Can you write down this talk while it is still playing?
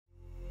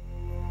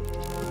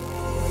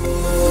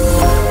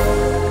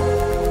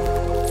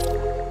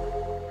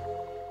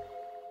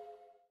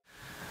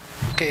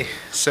Okay,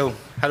 so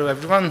hello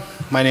everyone.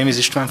 My name is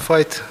István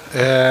Fajt.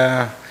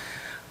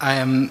 I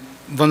am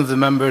one of the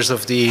members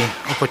of the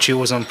Apache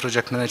Ozone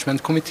Project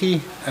Management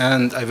Committee,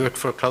 and I work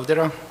for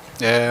Cloudera.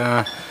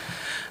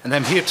 And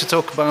I'm here to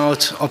talk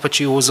about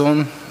Apache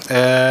Ozone,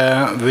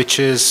 which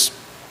is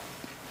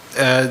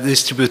a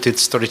distributed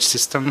storage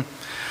system.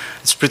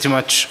 It's pretty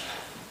much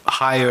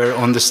higher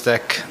on the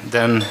stack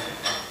than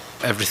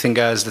everything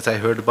else that I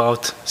heard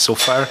about so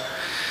far.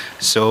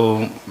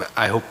 So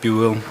I hope you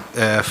will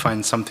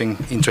find something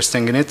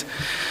interesting in it.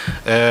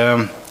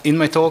 In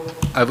my talk,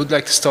 I would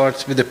like to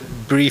start with a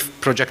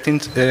brief project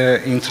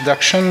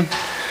introduction.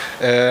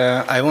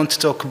 I want to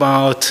talk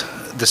about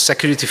the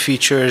security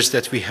features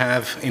that we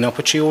have in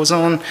Apache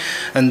Ozone,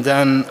 and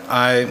then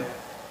I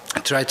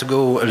try to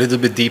go a little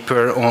bit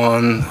deeper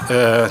on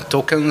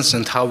tokens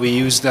and how we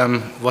use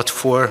them, what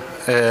for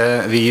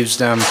we use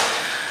them,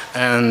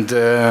 and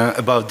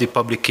about the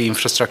public key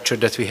infrastructure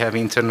that we have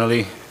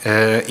internally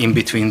in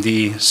between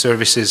the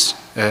services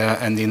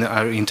and in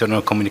our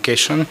internal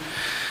communication.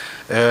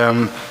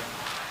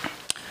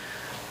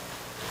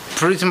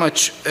 Pretty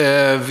much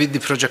with the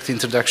project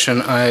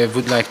introduction, I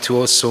would like to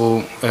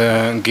also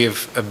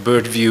give a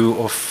bird view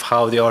of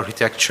how the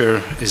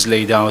architecture is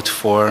laid out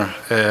for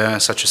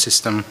such a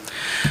system.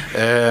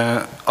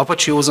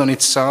 Apache Ozone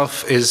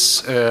itself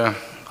is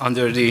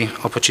under the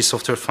Apache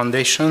Software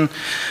Foundation,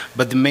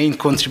 but the main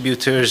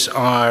contributors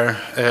are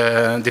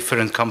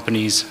different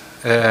companies.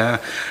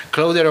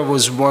 Cloudera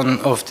was one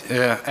of,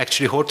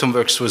 actually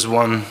Hortonworks was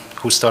one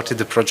who started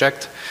the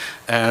project,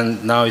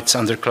 and now it's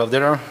under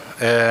Cloudera.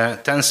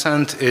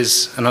 Tencent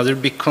is another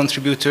big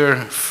contributor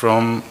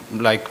from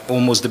like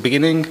almost the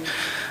beginning,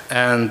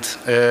 and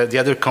the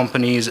other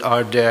companies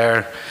are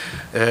there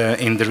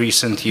in the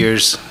recent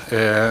years,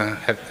 yeah,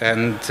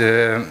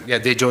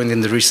 they joined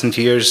in the recent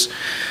years,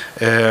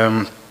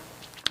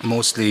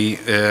 mostly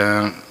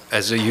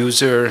as a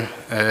user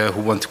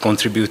who want to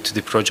contribute to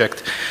the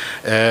project.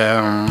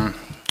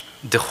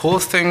 The whole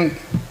thing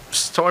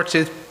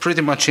started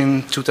pretty much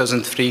in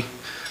 2003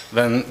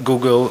 when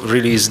Google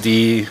released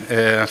the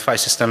file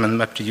system and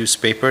MapReduce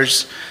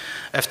papers.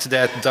 After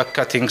that, duck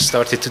cutting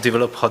started to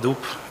develop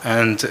Hadoop,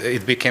 and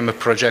it became a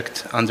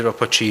project under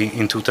Apache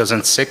in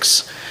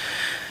 2006.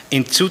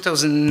 In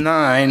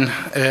 2009,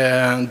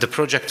 the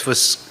project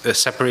was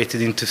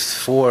separated into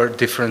 4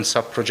 different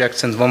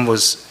sub-projects, and one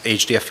was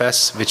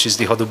HDFS, which is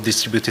the Hadoop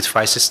Distributed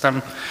File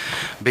System.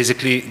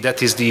 Basically,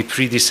 that is the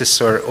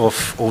predecessor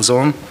of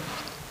Ozone.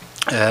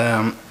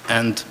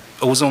 And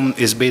Ozone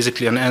is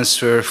basically an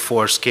answer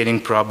for scaling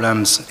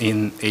problems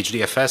in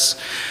HDFS,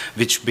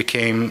 which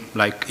became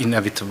like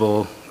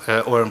inevitable,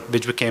 or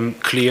which became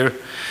clear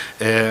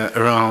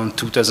around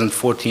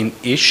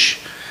 2014-ish,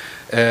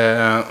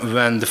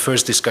 when the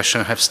first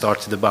discussion have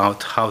started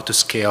about how to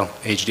scale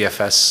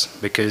HDFS,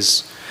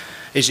 because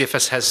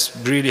HDFS has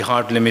really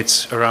hard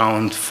limits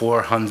around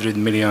 400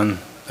 million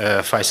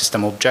file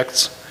system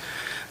objects.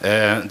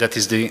 That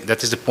is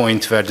the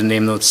point where the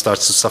name node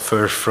starts to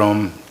suffer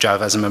from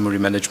Java as a memory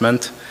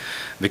management,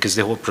 because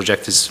the whole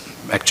project is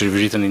actually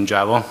written in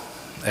Java.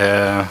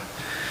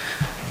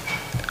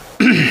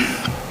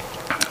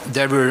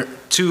 There were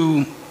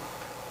 2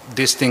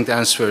 distinct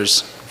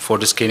answers for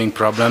the scaling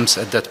problems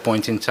at that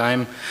point in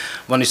time.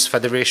 One is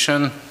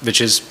federation, which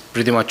is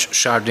pretty much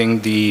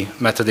sharding the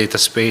metadata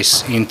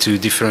space into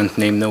different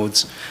name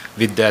nodes,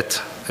 with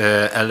that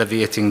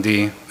alleviating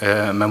the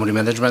memory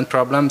management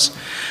problems.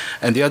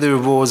 And the other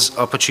was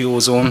Apache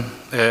Ozone.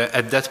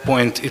 At that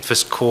point, it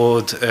was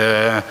called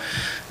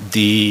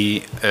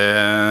the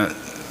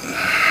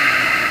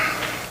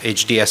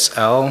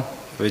HDSL,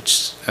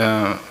 which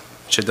I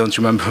don't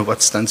remember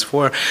what stands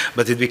for,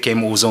 but it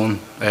became Ozone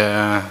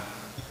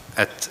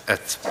at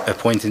a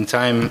point in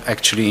time,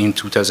 actually in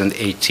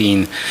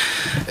 2018.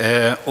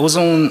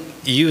 Ozone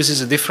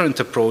uses a different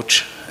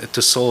approach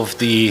to solve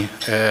the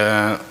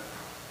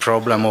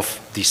problem of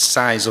the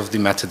size of the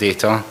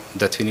metadata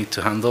that we need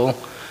to handle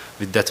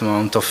with that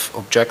amount of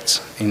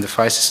objects in the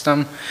file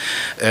system.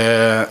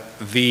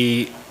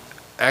 We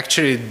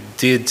actually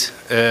did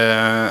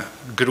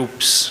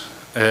groups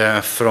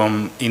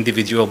from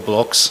individual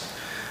blocks,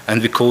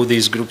 and we call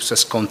these groups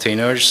as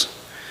containers.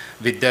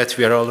 With that,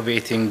 we are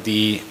elevating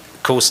the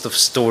cost of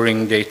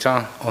storing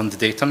data on the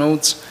data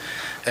nodes.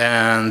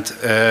 And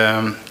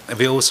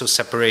we also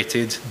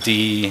separated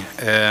the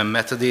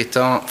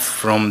metadata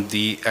from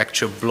the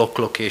actual block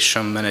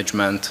location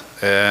management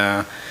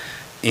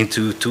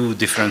into 2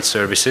 different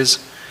services.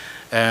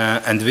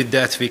 And with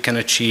that, we can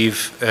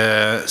achieve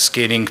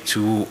scaling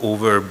to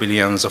over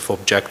billions of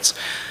objects.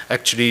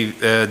 Actually,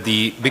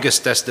 the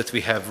biggest test that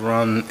we have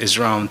run is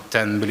around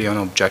 10 billion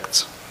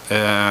objects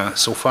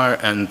so far,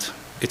 and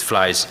it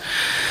flies.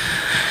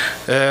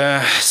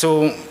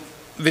 So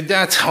with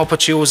that,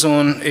 Apache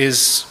Ozone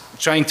is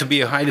trying to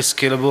be a highly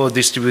scalable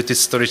distributed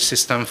storage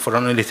system for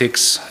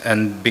analytics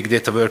and big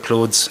data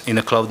workloads in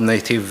a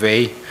cloud-native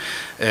way.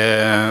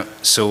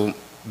 So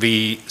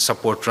we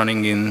support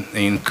running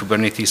in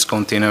Kubernetes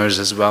containers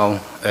as well,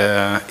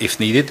 if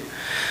needed.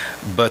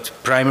 but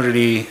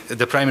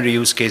the primary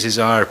use cases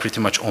are pretty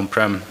much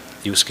on-prem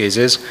use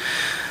cases.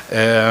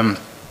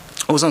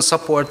 Ozone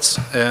supports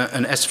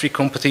an S3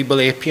 compatible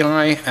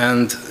API,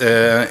 and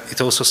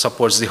it also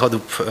supports the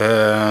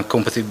Hadoop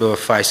compatible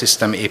file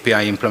system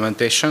API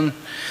implementation.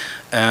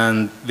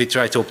 And we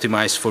try to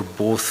optimize for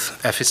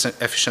both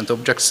efficient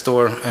object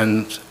store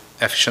and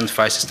efficient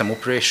file system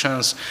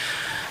operations.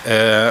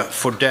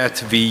 For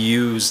that, we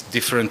use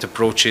different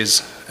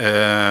approaches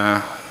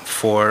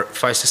for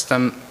file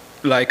system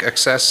like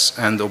access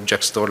and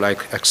object store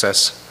like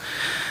access.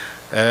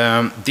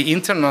 The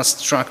internal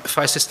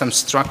file system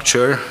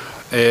structure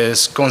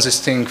is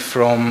consisting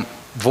from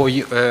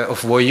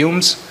of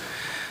volumes.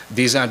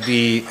 These are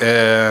the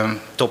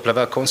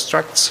top-level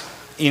constructs.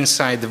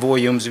 Inside the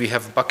volumes, we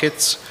have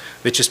buckets,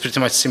 which is pretty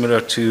much similar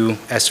to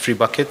S3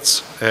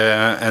 buckets.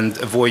 And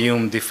a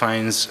volume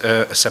defines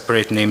a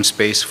separate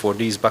namespace for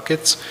these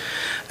buckets.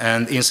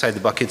 And inside the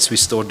buckets, we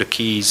store the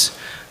keys,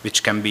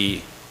 which can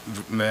be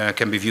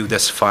viewed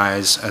as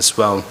files as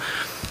well.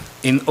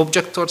 In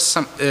object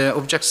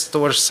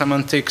store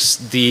semantics,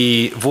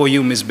 the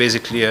volume is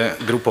basically a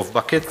group of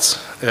buckets.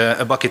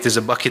 A bucket is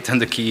a bucket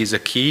and the key is a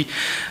key.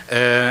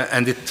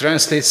 And it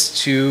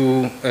translates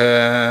to,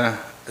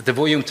 the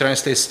volume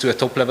translates to a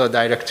top-level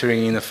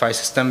directory in a file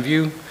system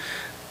view.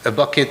 A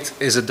bucket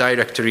is a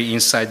directory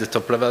inside the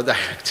top-level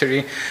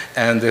directory,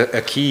 and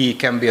a key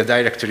can be a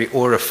directory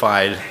or a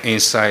file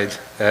inside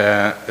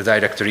a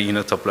directory in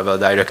a top-level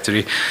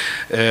directory.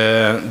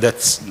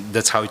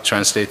 That's how it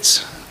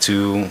translates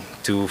to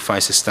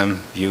file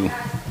system view.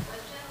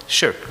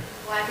 Sure.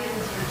 Why didn't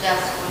you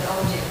just for the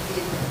object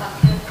did the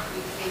bucket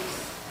prefix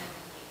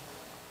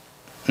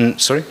and key?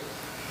 Sorry?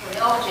 For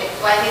the object,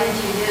 why didn't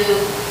you do,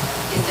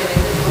 is there a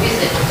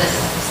reason to just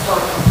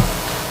store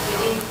you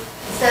did,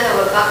 instead of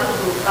a bucket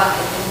to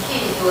bucket and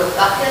key, you do a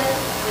bucket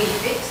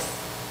prefix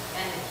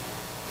and a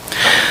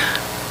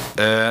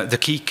key? The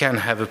key can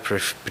have a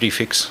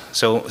prefix.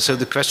 So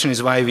the question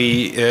is why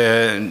we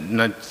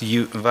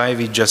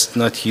just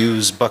not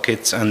use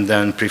buckets and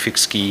then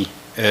prefix key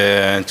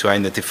to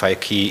identify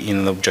key in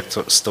an object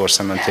store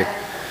semantic.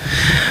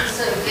 Yeah.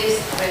 So this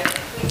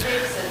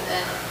prefix and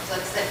then it's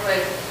like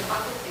separate the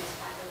buckets, it's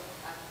kind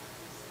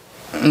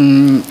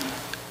of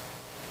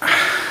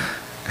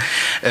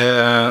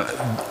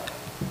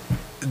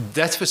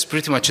that was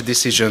pretty much a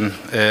decision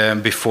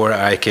before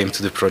I came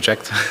to the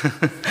project.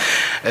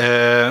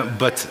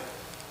 But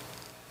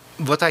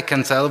what I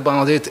can tell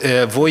about it,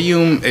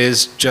 volume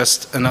is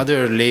just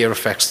another layer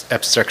of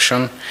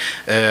abstraction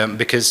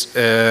because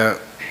the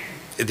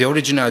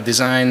original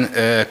design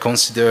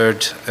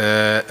considered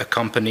a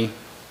company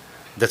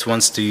that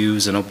wants to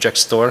use an object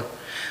store.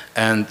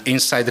 And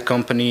inside the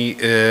company,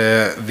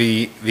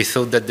 we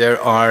thought that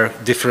there are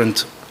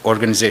different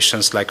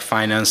organizations like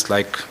finance,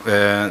 like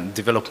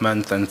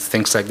development and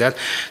things like that.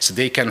 So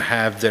they can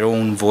have their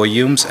own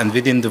volumes, and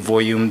within the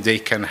volume they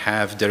can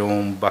have their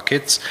own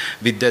buckets.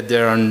 With that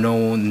there are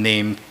no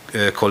name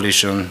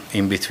collision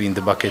in between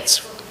the buckets.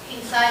 So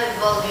inside the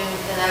volume you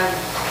can have,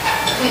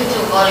 between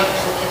two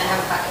volumes you can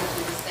have buckets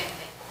with the same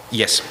thing?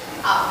 Yes.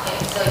 Ah, okay,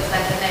 so it's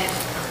like a name.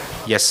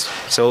 Yes.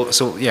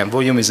 So yeah,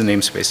 volume is a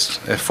namespace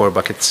for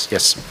buckets,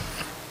 yes.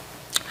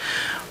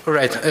 All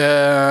right.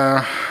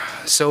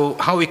 So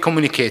how we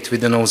communicate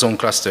with an Ozone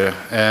cluster?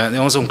 The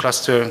Ozone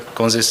cluster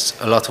consists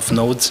a lot of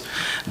nodes.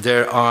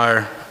 There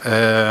are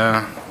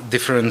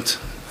different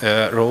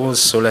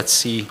roles, so let's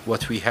see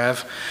what we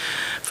have.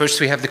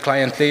 First we have the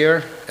client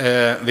layer,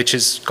 which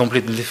is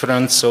completely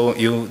different, so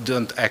you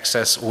don't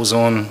access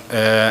Ozone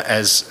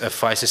as a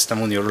file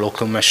system on your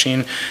local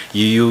machine.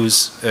 You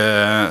use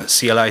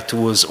CLI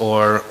tools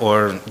or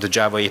the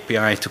Java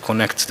API to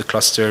connect to the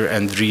cluster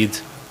and read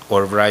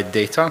or write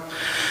data.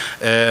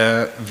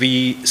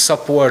 We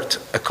support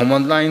a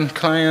command line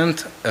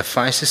client, a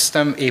file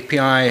system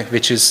API,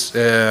 which is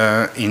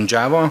in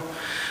Java,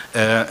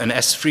 an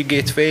S3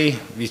 gateway,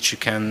 which you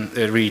can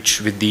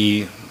reach with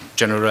the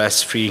general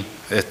S3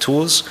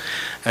 tools.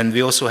 And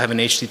we also have an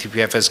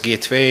HTTPFS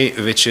gateway,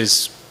 which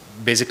is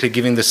basically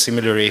giving the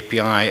similar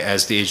API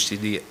as the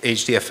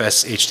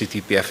HDFS,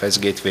 HTTPFS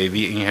gateway.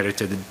 We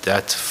inherited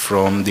that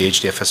from the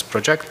HDFS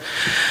project.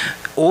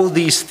 All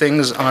these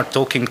things are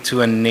talking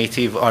to a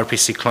native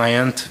RPC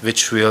client,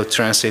 which will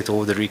translate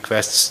all the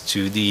requests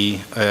to the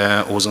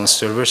Ozone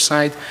server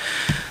side.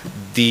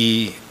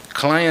 The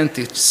client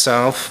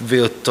itself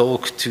will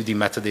talk to the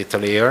metadata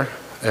layer.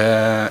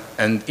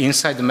 And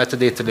inside the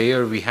metadata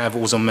layer, we have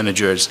Ozone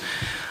managers.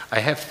 I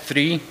have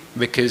 3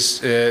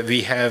 because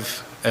we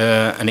have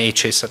an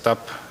HA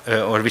setup,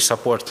 or we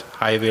support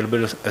high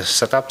available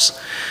setups.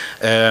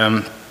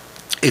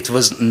 It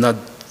was not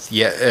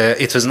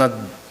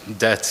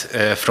that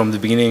from the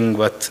beginning,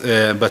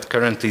 but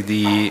currently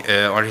the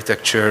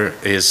architecture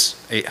is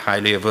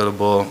highly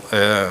available,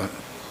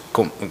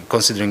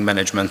 considering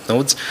management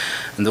nodes,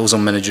 and the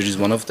Ozone manager is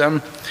one of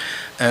them.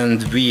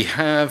 And we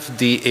have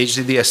the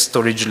HDDS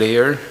storage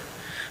layer,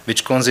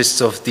 which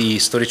consists of the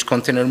storage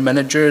container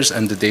managers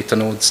and the data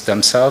nodes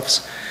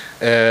themselves.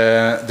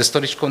 The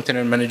storage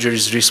container manager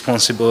is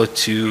responsible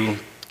to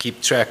keep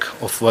track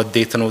of what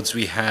data nodes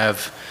we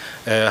have,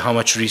 how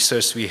much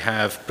resource we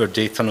have per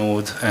data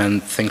node,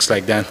 and things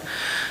like that.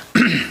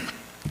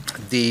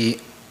 The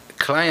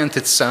client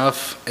itself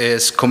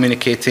is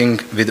communicating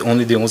with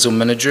only the Ozone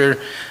Manager,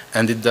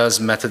 and it does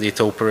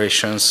metadata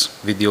operations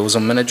with the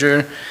Ozone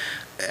Manager.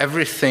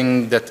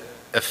 Everything that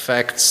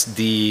affects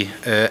the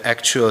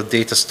actual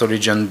data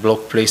storage and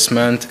block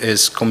placement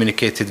is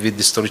communicated with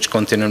the storage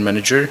container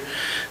manager.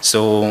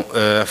 So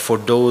for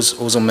those,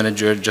 Ozone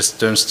Manager just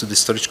turns to the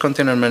storage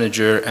container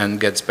manager and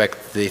gets back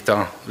the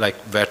data, like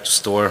where to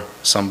store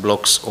some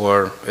blocks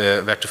or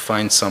where to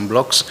find some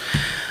blocks.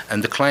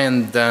 And the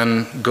client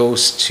then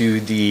goes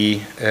to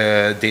the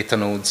data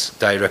nodes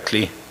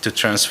directly to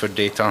transfer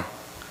data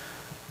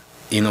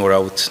in or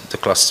out the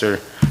cluster.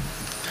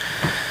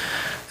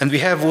 And we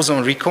have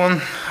Ozone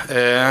Recon,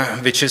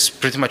 which is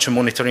pretty much a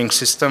monitoring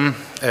system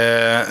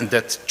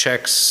that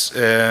checks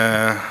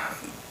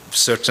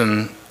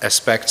certain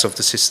aspects of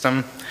the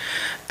system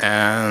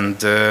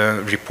and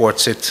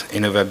reports it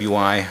in a web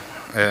UI.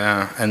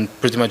 And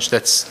pretty much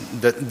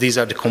these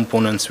are the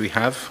components we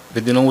have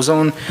within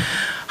Ozone.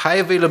 High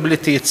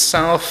availability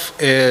itself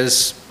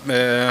is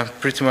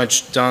pretty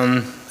much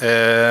done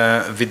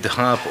with the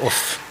help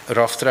of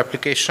Raft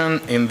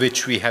replication, in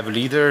which we have a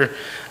leader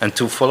and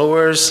 2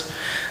 followers.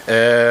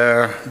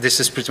 This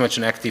is pretty much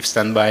an active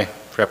standby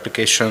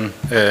replication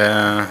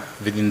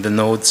within the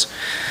nodes.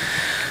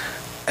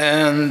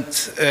 And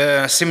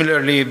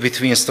similarly,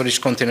 between storage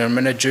container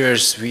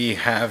managers, we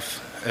have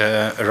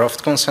a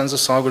Raft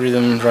consensus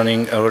algorithm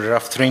running, or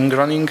Raft ring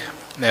running.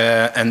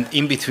 And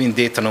in between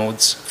data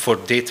nodes, for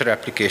data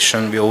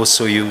replication, we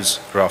also use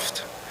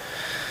Raft.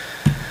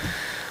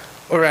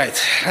 All right,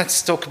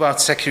 let's talk about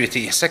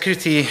security.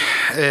 Security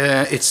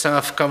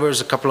itself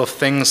covers a couple of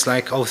things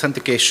like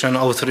authentication,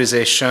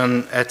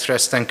 authorization,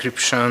 at-rest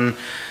encryption,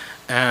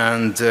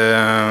 and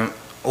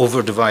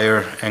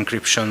over-the-wire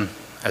encryption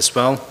as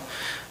well.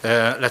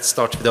 Let's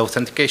start with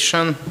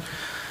authentication.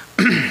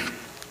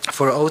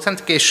 For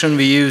authentication,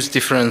 we use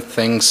different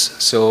things.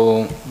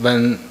 So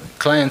when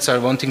clients are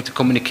wanting to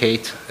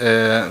communicate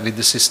with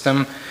the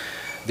system,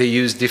 they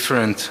use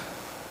different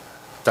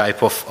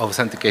type of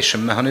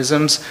authentication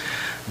mechanisms.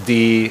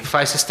 The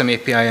file system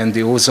API and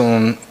the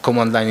Ozone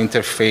command line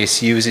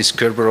interface uses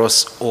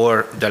Kerberos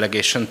or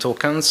delegation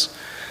tokens.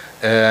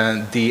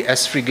 The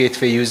S3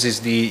 gateway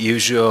uses the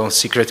usual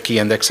secret key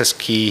and access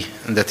key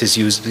that is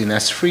used in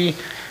S3.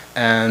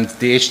 And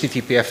the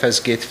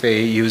HTTPFS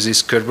gateway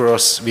uses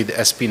Kerberos with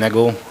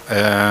SPNego,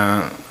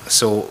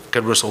 so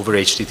Kerberos over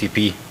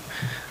HTTP,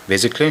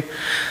 basically.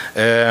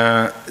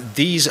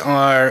 These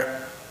are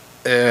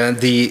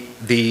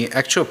the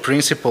actual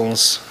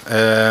principles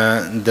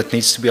that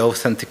needs to be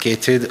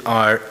authenticated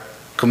are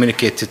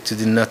communicated to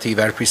the native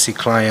RPC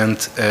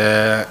client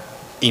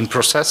in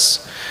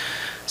process.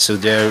 So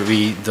there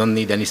we don't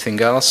need anything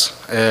else.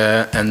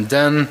 And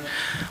then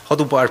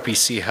Hadoop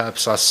RPC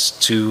helps us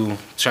to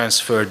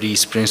transfer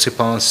these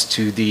principles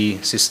to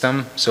the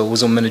system. So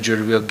Ozone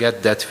Manager will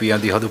get that via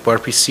the Hadoop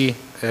RPC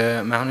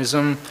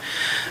mechanism.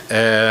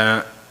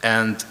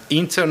 And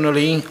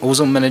internally,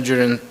 Ozone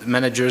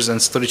managers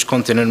and storage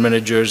container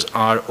managers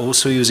are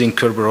also using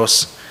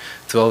Kerberos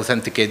to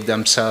authenticate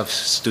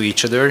themselves to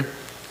each other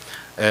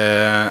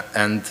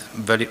and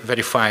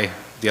verify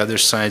the other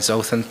side's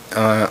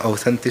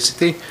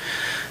authenticity.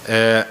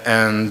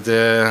 And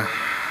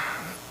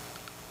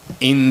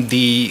in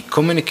the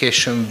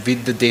communication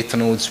with the data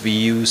nodes, we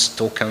use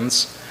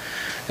tokens.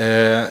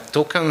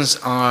 Tokens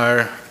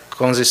are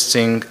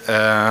consisting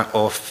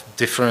of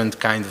different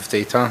kind of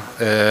data.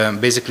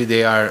 Basically,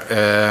 they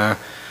are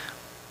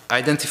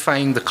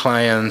identifying the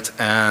client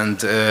and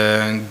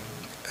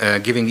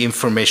giving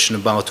information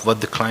about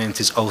what the client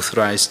is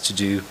authorized to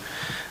do.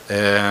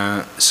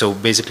 So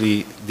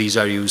basically, these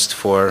are used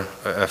for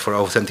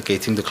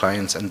authenticating the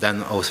clients and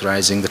then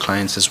authorizing the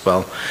clients as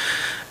well.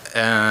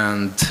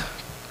 And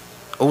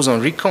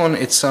Ozone Recon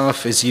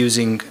itself is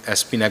using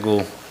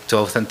SPNego to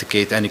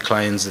authenticate any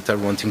clients that are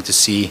wanting to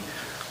see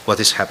what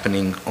is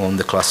happening on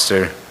the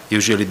cluster.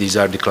 Usually these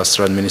are the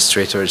cluster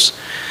administrators.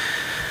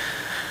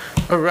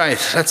 All right,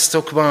 let's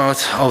talk about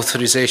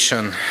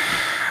authorization.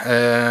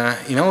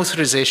 In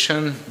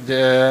authorization,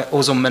 the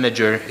Ozone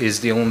Manager is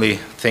the only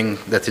thing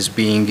that is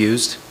being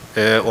used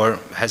or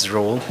has a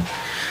role.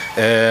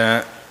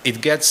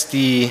 It gets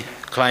the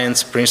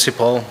client's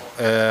principal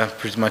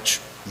pretty much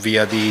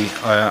via the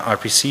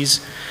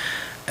RPCs.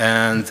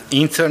 And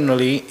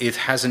internally, it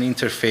has an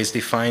interface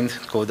defined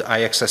called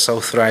IXS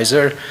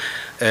Authorizer.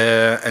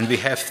 And we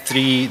have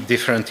 3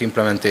 different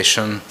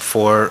implementations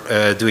for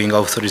doing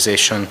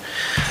authorization.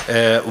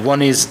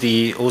 One is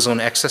the Ozone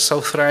Access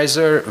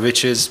Authorizer,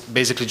 which is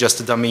basically just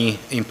a dummy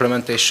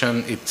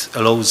implementation. It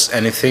allows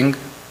anything,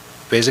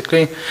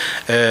 basically.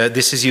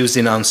 This is used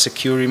in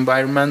unsecure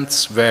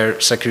environments where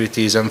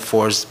security is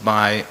enforced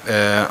by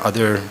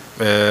other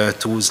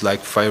tools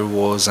like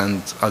firewalls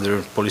and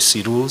other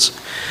policy rules.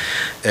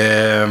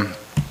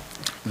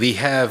 We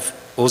have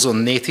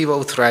Ozone Native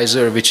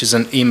Authorizer, which is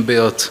an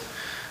inbuilt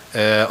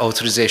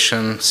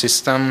authorization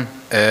system.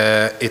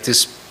 It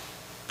is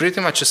pretty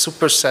much a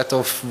superset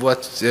of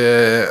what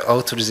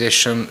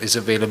authorization is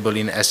available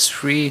in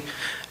S3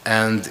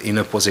 and in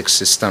a POSIX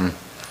system.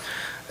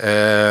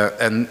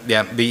 And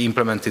yeah, we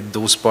implemented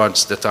those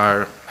parts that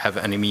have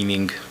any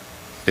meaning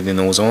within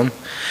Ozone.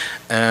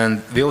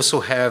 And we also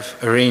have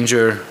a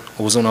Ranger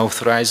Ozone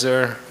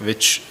authorizer,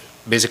 which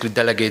basically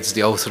delegates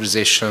the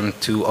authorization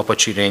to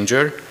Apache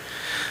Ranger.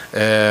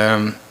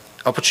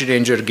 Apache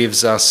Ranger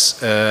gives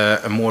us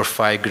a more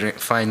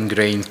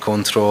fine-grained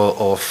control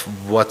of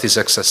what is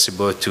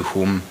accessible to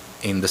whom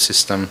in the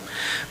system,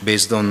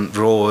 based on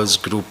roles,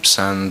 groups,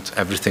 and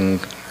everything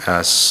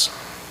else.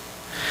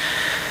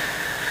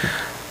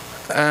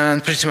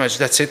 And pretty much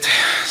that's it.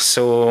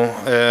 So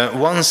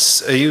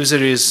once a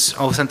user is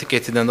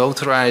authenticated and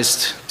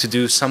authorized to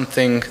do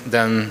something,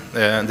 then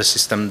the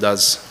system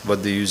does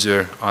what the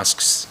user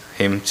asks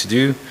him to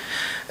do.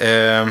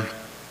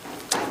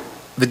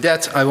 With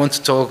that, I want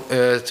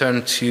to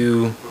turn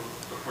to...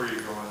 Before you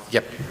go on,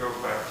 yep. Can you go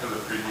back to the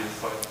previous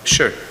slide?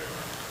 Sure.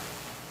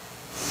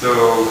 So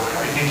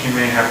I think you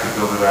may have to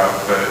build it out,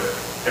 but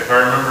if I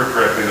remember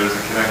correctly, there's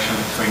a connection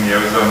between the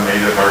Ozone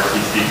native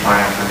RTC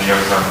client and the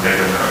Ozone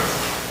data nodes.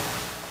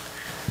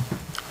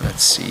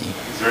 Let's see.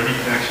 Is there any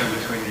connection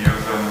between the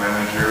Ozone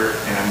manager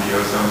and the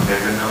Ozone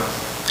data nodes?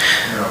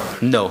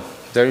 No,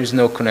 there is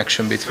no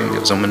connection between the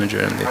Ozone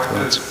manager and data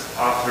nodes.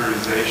 How does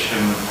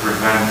authorization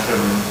prevent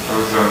an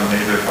Ozone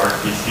native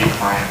RTC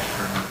client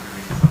from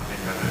doing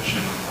something that it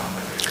shouldn't on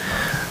the data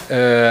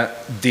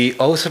nodes? The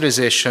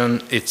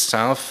authorization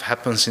itself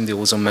happens in the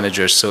Ozone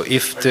manager. So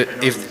if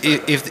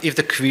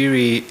the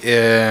query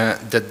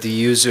that the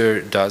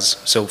user does,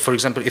 so for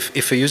example,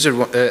 if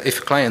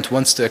a client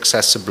wants to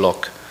access a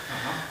block,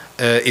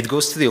 it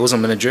goes to the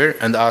Ozone manager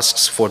and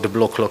asks for the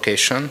block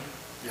location,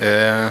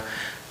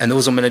 and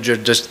Ozone manager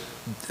just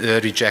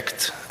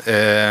reject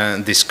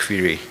this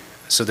query.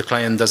 So the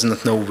client does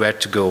not know where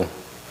to go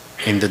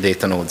in the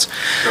data nodes.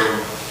 So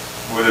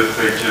what if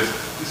they just,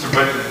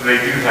 but they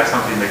do have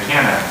something they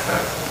can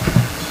access,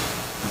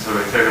 and so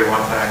they say they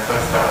want to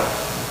access that?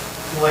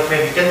 Like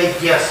maybe, can they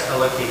guess a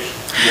location?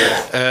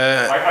 Yes.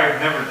 I've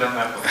never done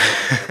that before.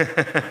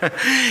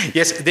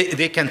 Yes,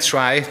 they can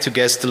try to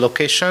guess the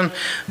location,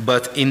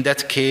 but in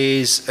that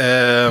case,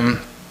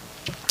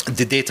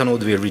 the data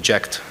node will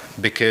reject,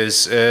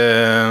 because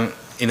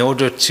in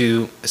order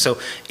to, so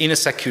in a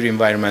secure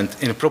environment,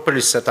 in a properly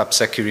set up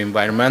secure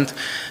environment,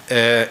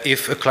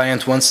 if a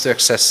client wants to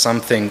access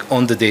something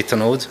on the data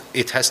node,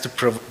 it has to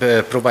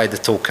provide a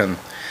token.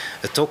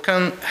 A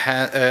token,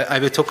 I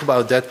will talk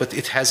about that, but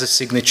it has a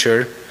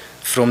signature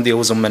from the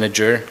Ozone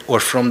manager or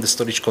from the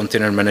storage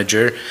container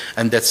manager,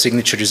 and that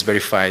signature is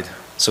verified.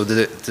 So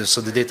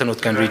the data node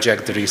can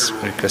reject the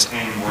request.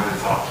 What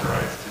it's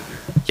authorized to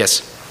do.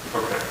 Yes.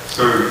 Okay.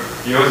 So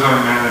the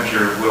Ozone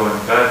manager will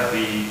embed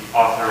the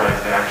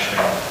authorized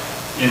action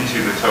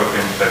into the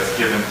token that's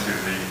given to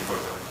the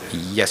Ozone data.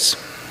 Yes.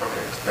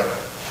 Okay, got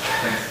it.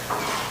 Thanks.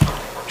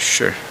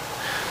 Sure.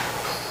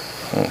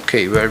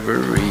 Okay, where were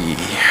we?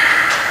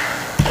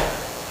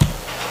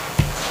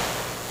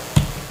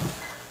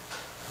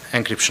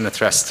 Encryption at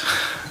rest.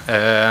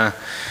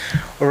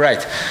 All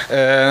right.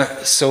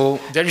 So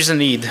there is a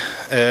need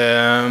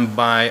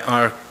by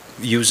our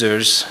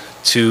users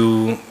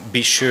to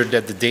be sure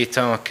that the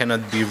data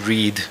cannot be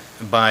read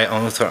by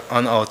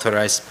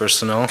unauthorized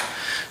personnel.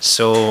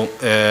 So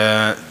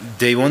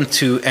they want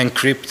to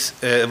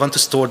encrypt, want to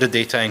store the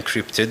data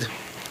encrypted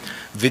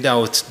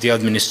without the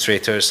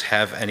administrators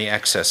have any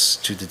access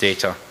to the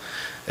data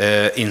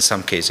in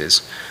some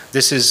cases.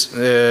 This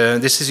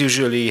is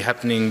usually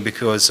happening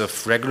because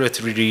of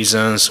regulatory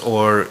reasons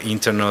or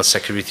internal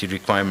security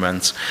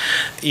requirements.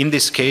 In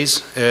this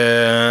case,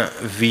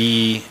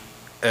 we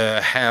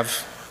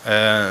have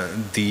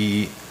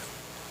the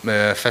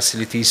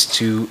facilities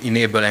to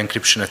enable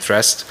encryption at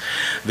rest,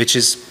 which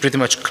is pretty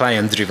much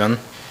client-driven.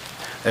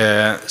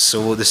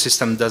 So the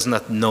system does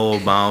not know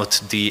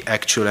about the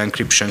actual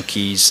encryption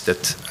keys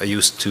that are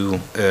used to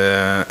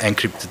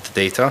encrypt the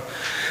data.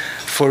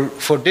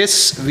 For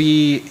this,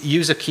 we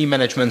use a key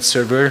management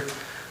server,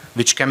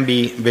 which can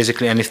be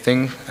basically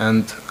anything.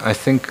 And I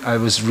think I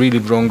was really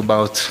wrong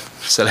about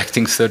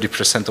selecting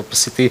 30%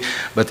 opacity.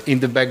 But in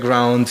the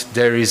background,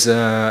 there is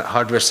a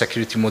hardware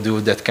security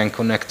module that can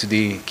connect to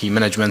the key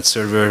management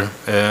server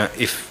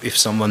if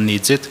someone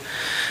needs it.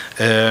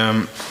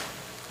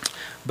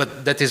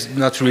 But that is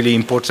not really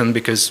important,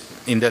 because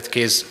in that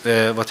case,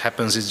 what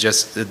happens is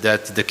just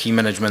that the key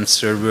management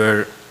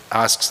server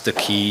asks the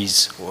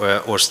keys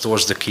or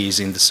stores the keys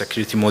in the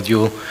security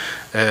module,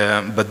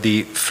 but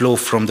the flow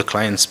from the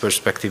client's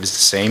perspective is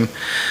the same.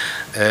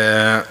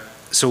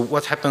 So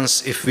what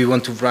happens if we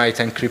want to write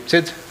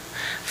encrypted?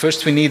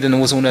 First, we need an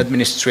Ozone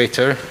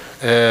administrator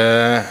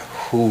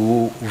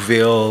who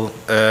will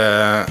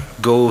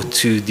go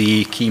to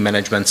the key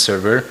management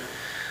server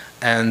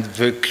and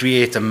will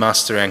create a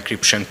master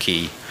encryption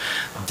key.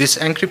 This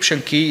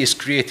encryption key is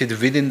created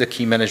within the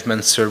key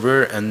management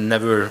server and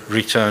never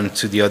returned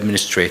to the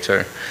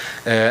administrator.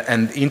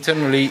 And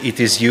internally, it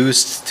is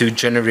used to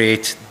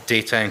generate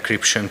data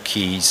encryption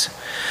keys.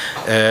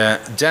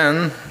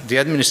 Then the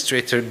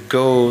administrator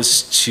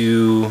goes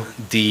to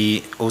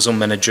the Ozone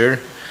manager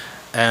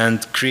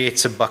and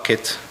creates a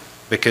bucket,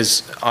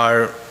 because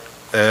our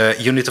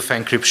unit of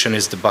encryption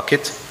is the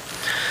bucket.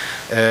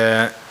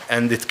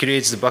 And it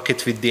creates the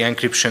bucket with the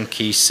encryption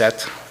key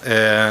set.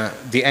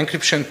 The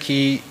encryption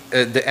key,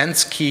 the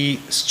ends key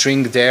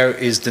string there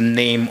is the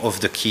name of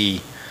the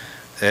key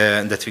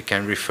that we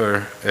can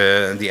refer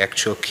the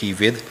actual key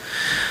with.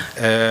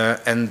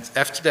 And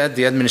after that,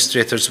 the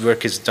administrator's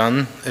work is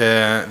done.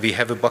 We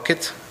have a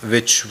bucket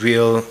which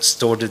will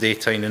store the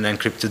data in an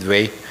encrypted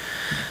way.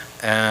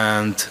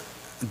 And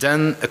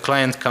then a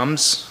client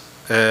comes.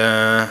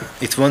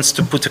 It wants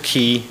to put a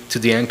key to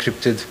the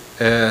encrypted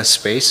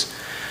space.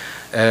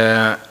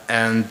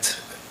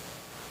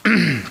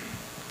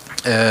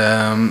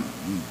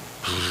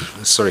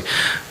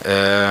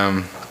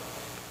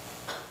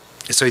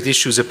 So it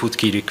issues a put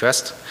key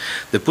request.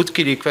 The put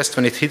key request,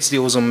 when it hits the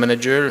Ozone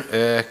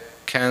manager,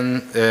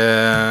 can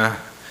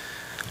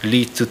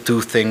lead to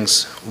two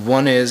things.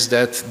 One is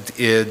that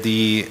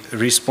the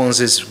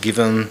response is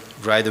given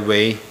right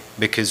away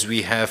because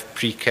we have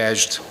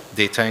pre-cached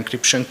data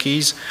encryption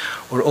keys,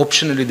 or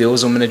optionally the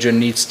Ozone manager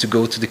needs to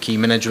go to the key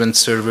management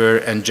server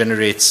and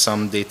generate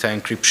some data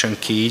encryption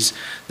keys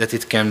that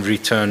it can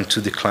return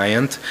to the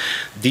client.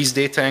 These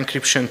data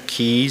encryption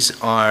keys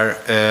are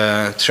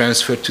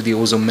transferred to the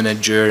Ozone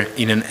manager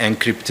in an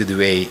encrypted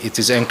way. It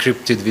is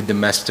encrypted with the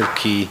master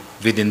key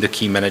within the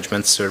key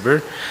management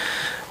server.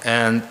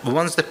 And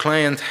once the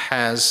client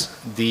has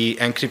the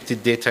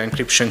encrypted data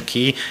encryption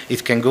key,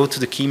 it can go to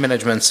the key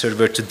management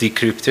server to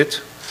decrypt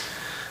it.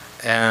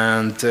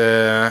 And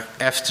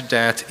after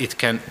that, it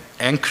can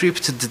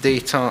encrypt the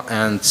data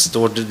and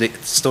store the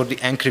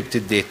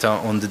encrypted data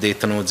on the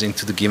data nodes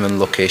into the given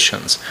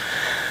locations.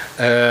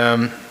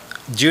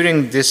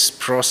 During this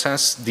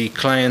process, the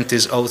client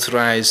is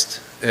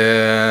authorized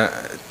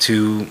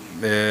to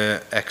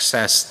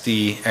access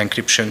the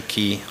encryption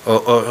key,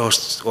 or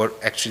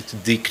actually to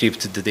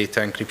decrypt the data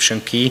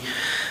encryption key.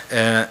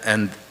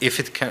 And if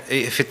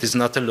it is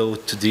not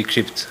allowed to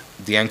decrypt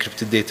the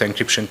encrypted data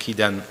encryption key,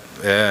 then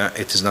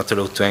it is not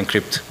allowed to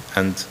encrypt,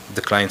 and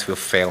the client will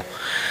fail.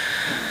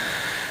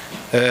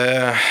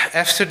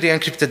 After the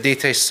encrypted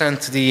data is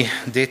sent to the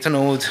data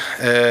node,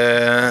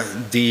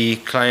 the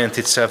client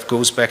itself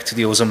goes back to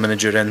the Ozone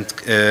manager and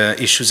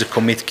issues a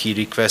commit key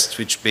request,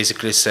 which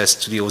basically says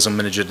to the Ozone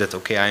manager that,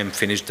 okay, I am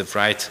finished the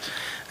write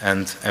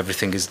and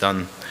everything is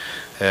done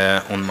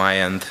on my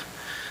end.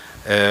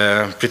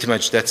 Pretty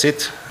much that's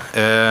it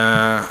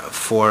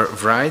for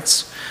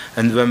writes.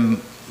 And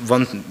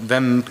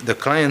when the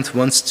client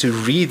wants to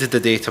read the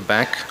data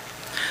back,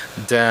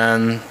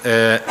 then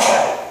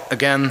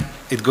again,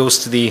 it goes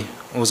to the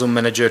Ozone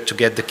manager to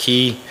get the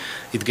key.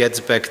 It gets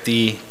back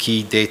the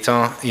key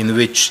data in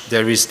which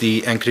there is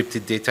the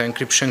encrypted data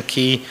encryption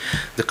key.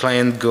 The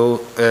client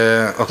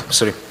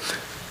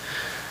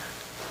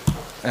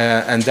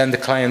and then the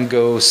client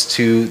goes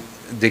to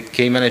the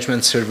key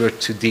management server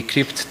to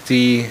decrypt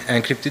the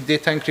encrypted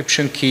data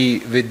encryption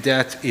key. With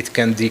that, it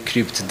can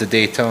decrypt the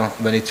data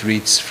when it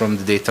reads from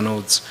the data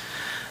nodes.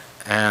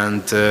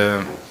 And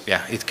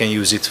yeah, it can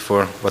use it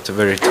for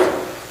whatever it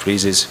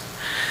pleases.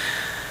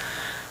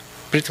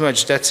 Pretty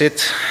much that's it.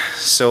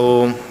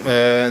 So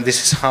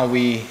this is how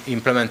we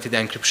implemented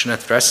encryption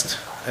at rest.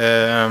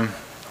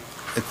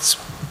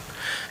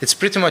 It's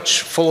pretty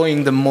much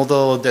following the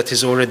model that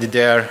is already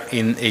there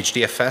in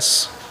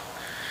HDFS.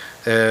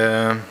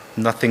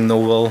 Nothing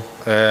novel,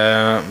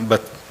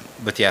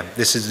 but yeah,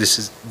 this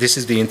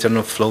is the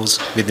internal flows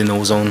within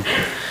Ozone.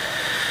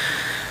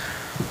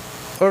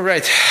 All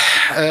right,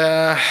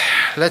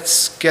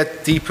 let's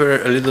get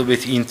deeper a little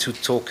bit into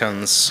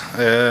tokens.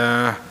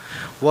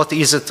 What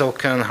is a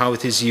token, how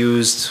it is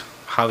used,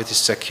 how it is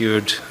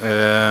secured,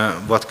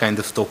 what kind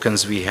of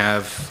tokens we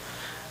have,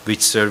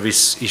 which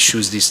service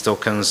issues these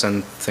tokens,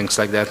 and things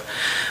like that.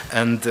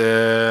 And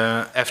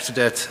after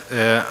that,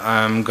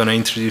 I'm going to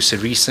introduce a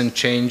recent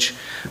change,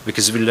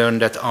 because we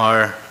learned that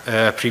our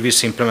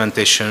previous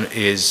implementation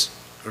is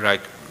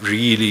like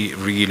really,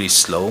 really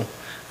slow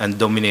and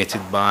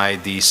dominated by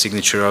the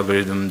signature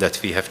algorithm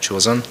that we have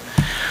chosen.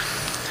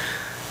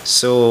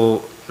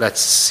 So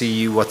let's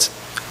see what...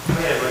 May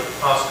I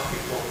ask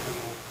people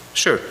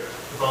Sure.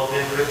 about the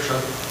encryption?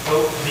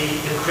 So the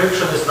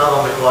encryption is not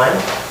on the client,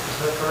 is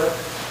that correct?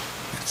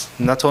 It's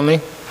not only?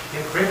 The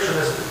encryption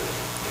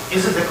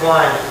is it the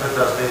client that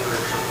does the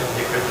encryption and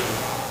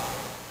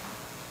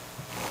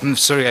decryption?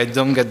 Sorry, I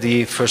don't get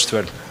the first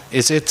word.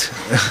 Is it?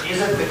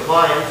 Is it the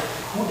client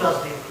who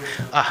does the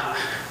encryption?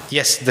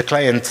 Yes, the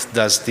client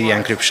does the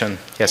encryption,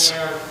 yes. And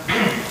the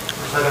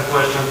second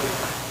question,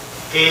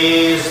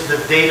 is the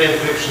data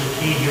encryption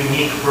key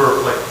unique per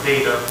like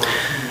data for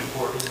key,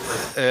 or is it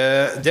like...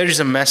 There is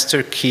a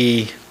master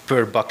key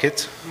per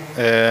bucket,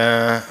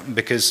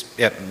 because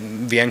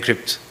we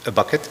encrypt a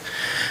bucket,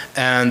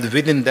 and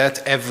within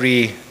that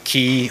every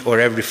key or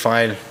every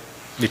file,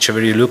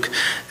 whichever you look,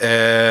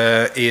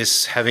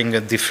 is having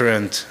a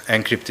different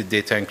encrypted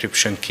data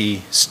encryption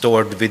key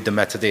stored with the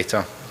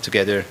metadata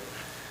together.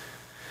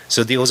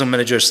 So the Ozone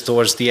Manager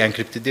stores the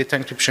encrypted data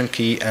encryption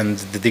key, and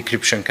the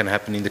decryption can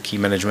happen in the key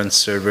management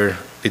server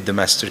with the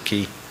master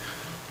key.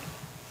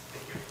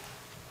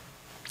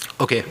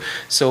 Okay,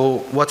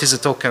 so what is a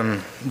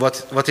token?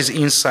 What is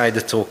inside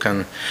the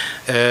token?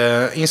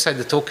 Inside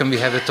the token we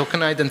have a token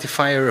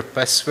identifier, a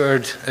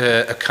password,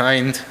 a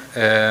kind,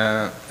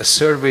 a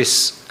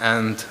service,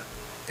 and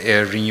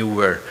a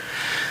renewer.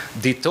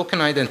 The token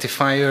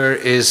identifier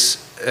is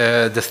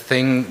the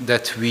thing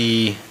that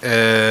we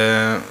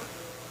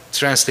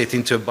translate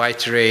into a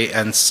byte array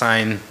and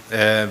sign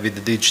with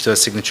the digital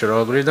signature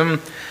algorithm.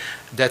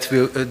 That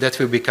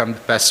will become the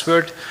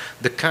password.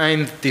 The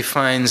kind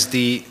defines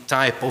the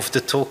type of the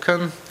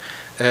token.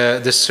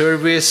 The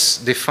service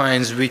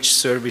defines which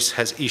service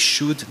has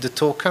issued the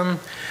token.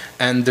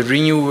 And the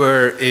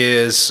renewer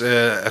is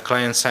a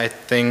client-side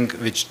thing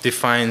which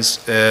defines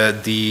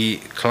the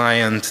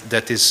client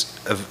that is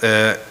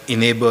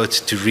enabled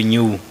to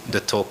renew the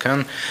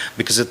token,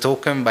 because the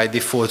token by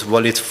default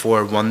valid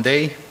for 1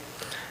 day,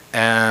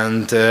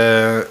 and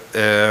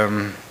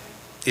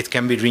it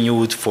can be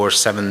renewed for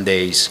 7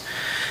 days.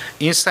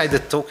 Inside the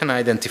token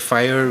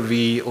identifier,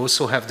 we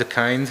also have the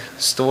kind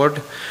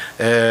stored.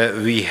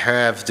 We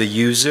have the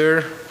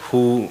user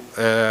who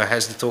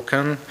has the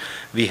token.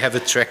 We have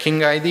a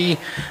tracking ID,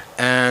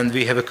 and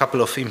we have a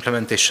couple of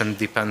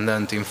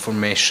implementation-dependent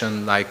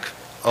information like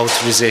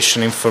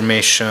authorization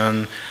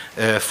information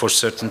for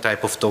certain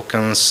type of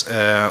tokens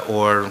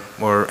or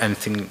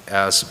anything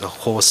else,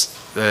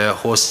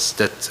 hosts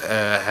that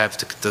have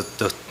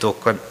the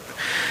token.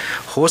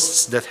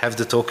 Hosts that have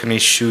the token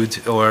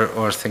issued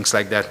or things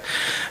like that.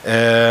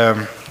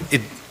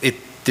 It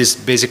is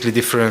basically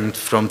different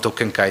from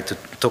token kind to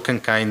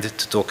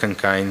token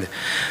kind.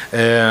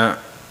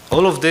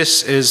 All of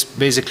this is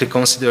basically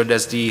considered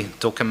as the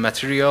token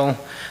material,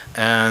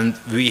 and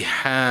we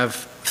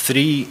have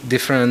 3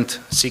 different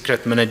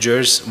secret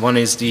managers. One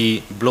is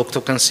the block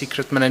token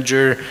secret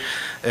manager.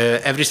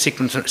 Every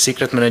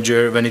secret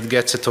manager, when it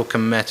gets a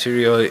token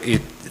material,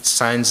 it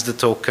signs the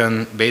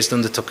token based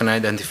on the token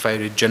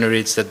identifier. It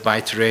generates that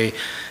byte array,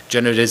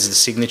 generates the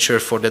signature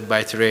for that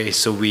byte array,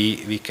 so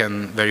we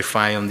can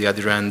verify on the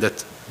other end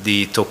that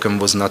the token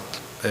was not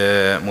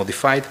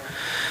modified.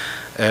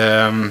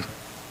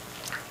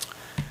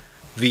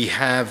 We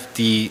have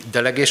the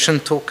delegation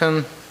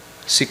token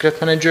secret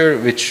manager,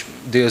 which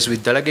deals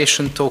with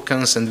delegation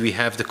tokens, and we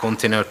have the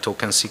container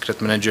token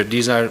secret manager.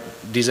 These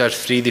are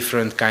 3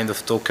 different kind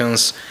of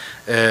tokens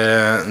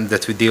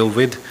that we deal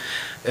with.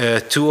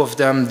 2 of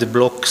them, the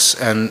blocks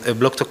and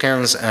block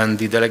tokens and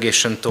the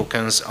delegation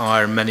tokens,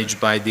 are managed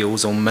by the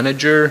Ozone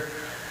Manager.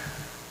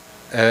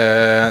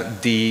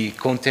 The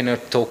container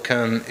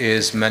token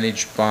is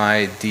managed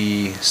by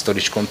the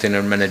storage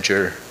container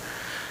manager,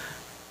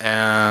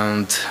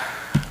 and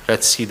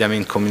let's see them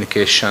in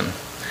communication.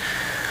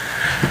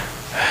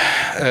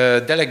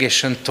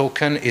 Delegation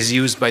token is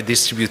used by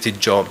distributed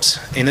jobs.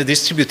 In a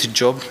distributed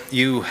job,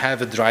 you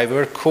have a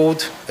driver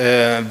code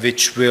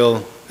which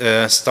will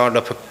start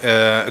up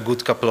a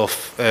good couple of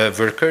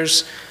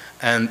workers,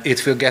 and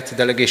it will get a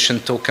delegation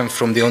token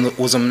from the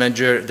Ozone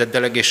Manager. That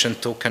delegation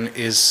token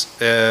is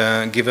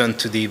given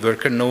to the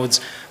worker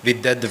nodes.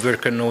 With that, the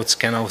worker nodes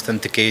can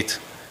authenticate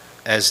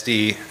as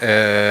the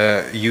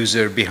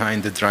user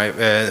behind the drive,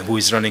 who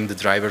is running the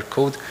driver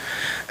code.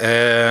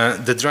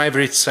 The driver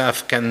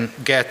itself can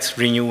get,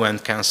 renew,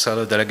 and cancel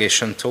a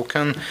delegation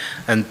token,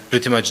 and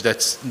pretty much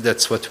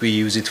that's what we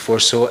use it for.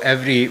 So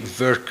every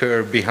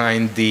worker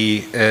behind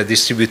the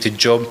distributed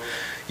job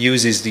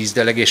uses these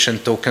delegation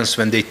tokens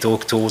when they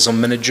talk to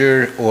Ozone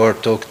Manager or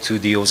talk to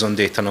the Ozone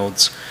data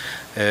nodes.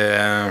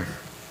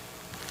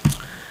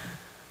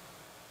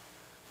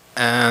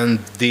 And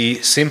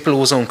the simple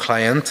Ozone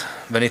client,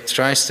 when it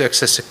tries to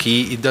access a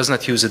key, it does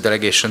not use a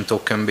delegation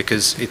token,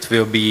 because it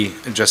will be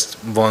just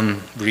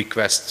one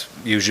request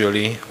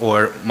usually,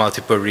 or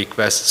multiple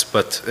requests,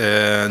 but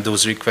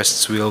those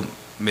requests will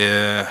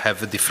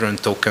have a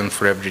different token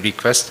for every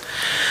request.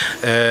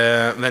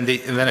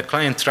 When a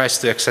client tries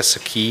to access a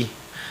key,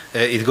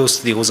 it goes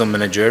to the Ozone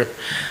Manager.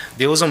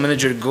 The Ozone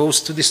Manager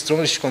goes to the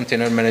storage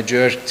container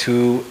manager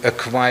to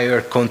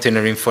acquire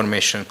container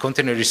information.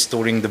 Container is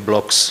storing the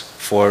blocks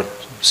for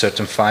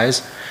certain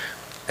files.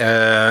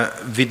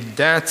 With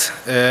that,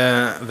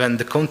 when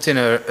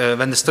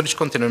the storage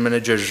container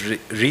manager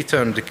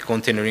returns the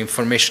container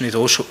information, it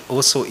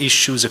also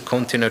issues a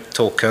container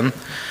token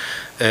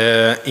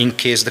in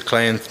case the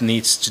client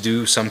needs to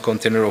do some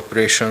container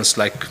operations,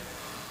 like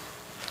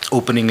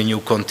opening a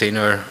new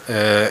container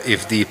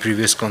if the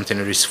previous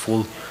container is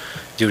full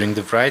during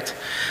the write.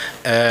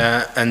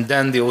 And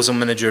then the Ozone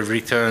Manager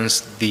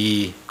returns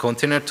the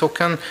container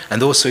token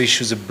and also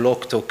issues a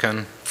block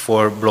token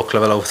for block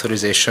level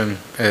authorization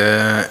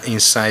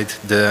inside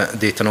the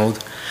data node.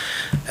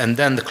 And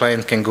then the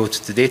client can go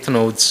to the data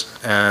nodes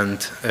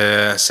and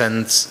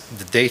send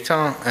the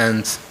data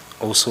and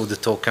also the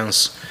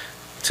tokens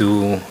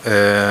to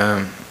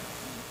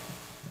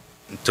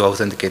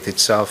authenticate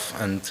itself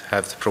and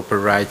have the proper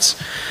rights.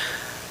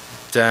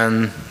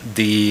 Then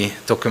the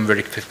token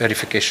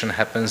verification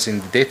happens in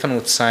the data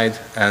node side,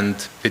 and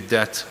with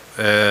that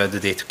the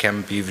data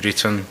can be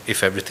written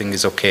if everything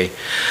is okay.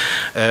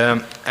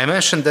 I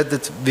mentioned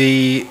that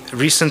we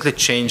recently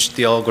changed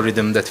the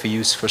algorithm that we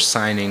use for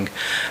signing.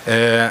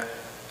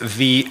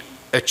 We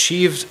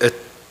achieved a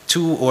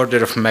 2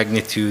 order of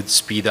magnitude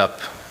speed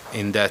up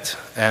in that,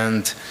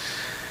 and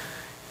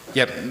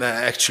yeah,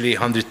 actually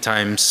 100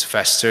 times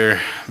faster,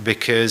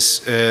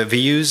 because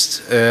we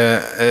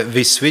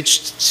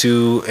switched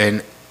to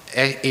an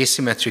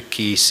asymmetric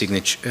key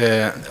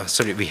signature.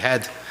 We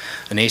had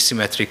an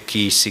asymmetric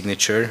key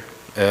signature,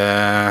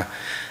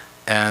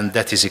 and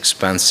that is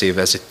expensive,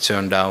 as it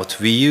turned out.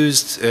 We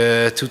used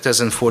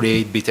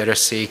 2048-bit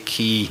RSA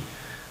key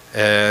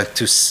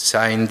to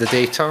sign the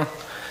data,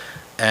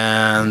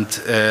 and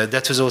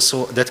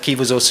that key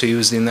was also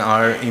used in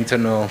our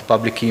internal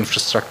public key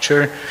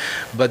infrastructure.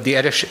 But the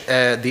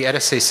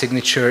RSA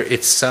signature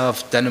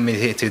itself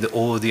denominated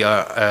all the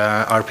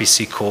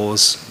RPC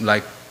calls.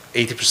 Like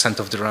 80%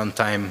 of the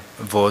runtime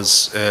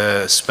was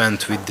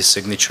spent with the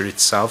signature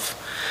itself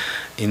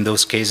in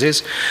those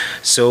cases.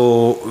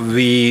 So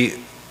we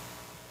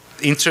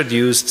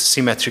introduced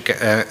symmetric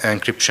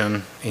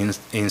encryption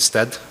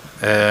instead.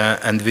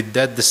 And with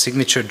that, the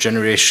signature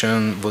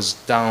generation was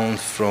down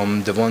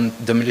from the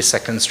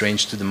milliseconds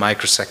range to the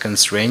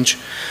microseconds range,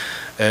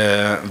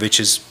 which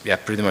is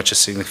pretty much a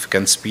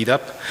significant speed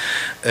up.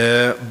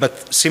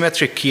 But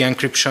symmetric key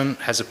encryption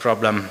has a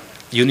problem.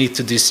 You need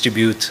to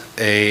distribute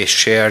a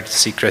shared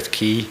secret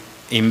key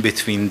in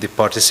between the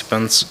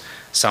participants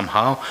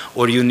somehow,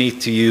 or you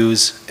need to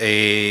use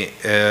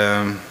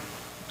an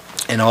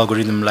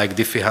algorithm like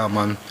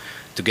Diffie-Hellman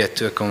to get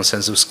to a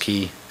consensus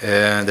key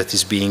that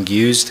is being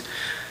used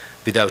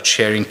without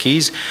sharing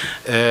keys.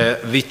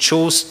 We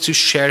chose to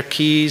share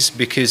keys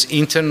because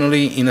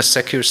internally in a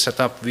secure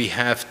setup we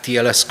have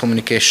TLS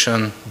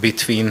communication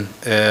between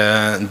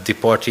the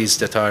parties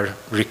that are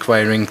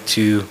requiring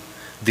to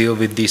deal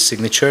with these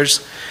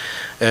signatures.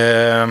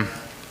 And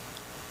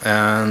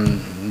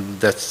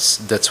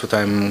that's what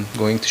I'm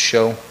going to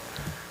show.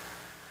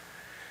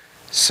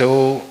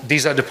 So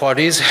these are the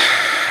parties.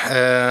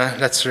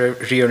 Let's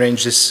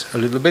rearrange this a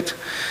little bit.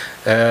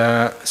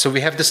 So we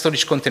have the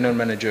storage container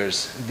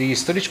managers. The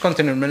storage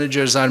container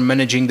managers are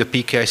managing the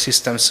PKI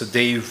system, so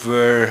they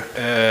were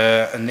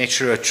a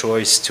natural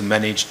choice to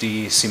manage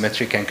the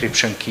symmetric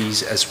encryption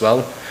keys as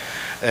well.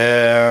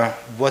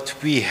 What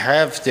we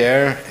have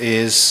there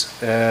is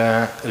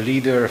a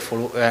leader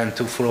and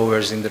 2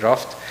 followers in the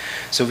raft.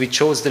 So we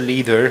chose the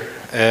leader,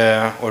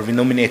 or we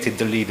nominated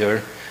the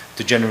leader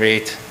to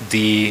generate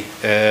the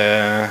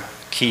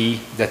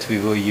key that we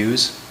will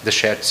use, the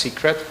shared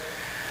secret.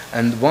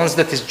 And once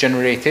that is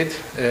generated,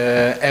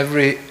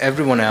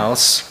 everyone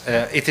else,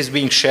 it is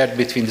being shared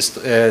between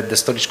the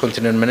storage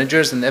container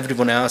managers, and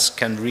everyone else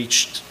can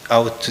reach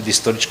out to the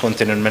storage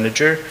container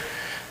manager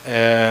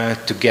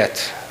to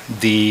get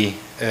the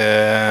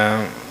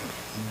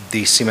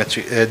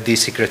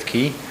secret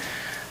key.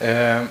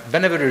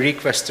 Whenever a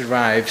request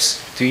arrives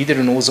to either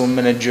an Ozone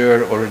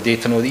manager or a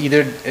data node,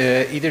 either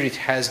it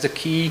has the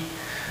key,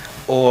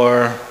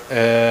 or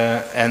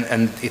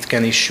and it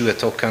can issue a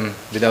token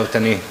without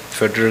any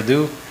further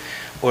ado,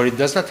 or it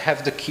does not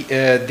have the key,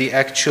 the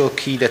actual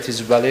key that is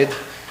valid,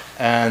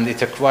 and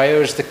it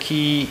acquires the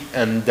key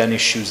and then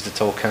issues the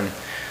token.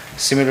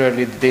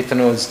 Similarly, the data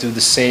nodes do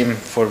the same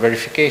for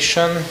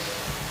verification.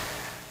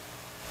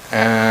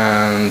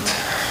 And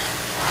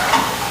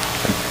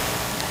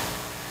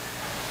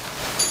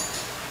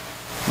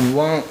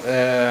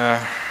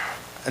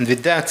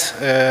with that,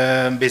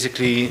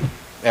 basically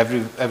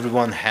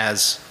everyone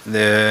has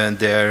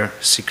their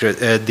secret,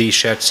 the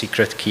shared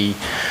secret key.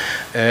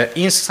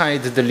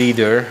 Inside the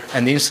leader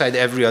and inside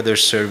every other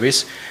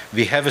service,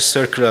 we have a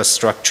circular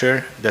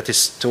structure that is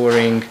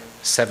storing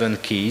 7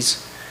 keys.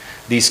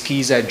 These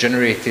keys are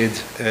generated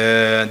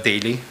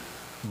daily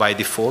by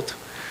default.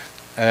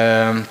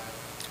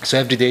 So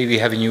every day we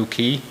have a new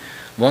key.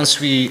 Once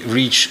we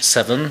reach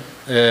 7,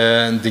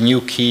 the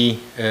new key,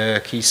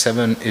 key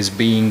 7, is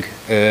being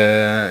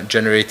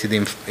generated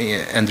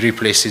and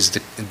replaces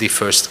the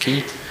first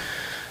key.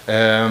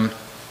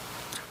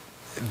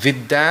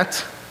 With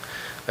that,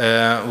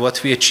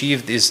 what we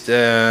achieved is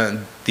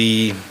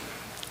the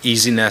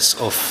easiness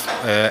of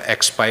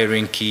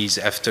expiring keys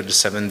after the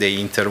 7-day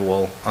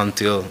interval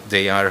until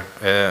they are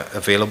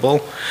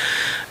available.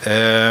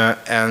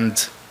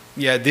 And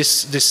yeah,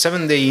 this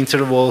 7-day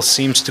interval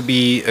seems to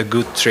be a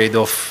good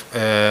trade-off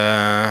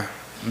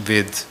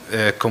with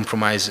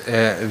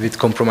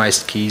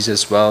compromised keys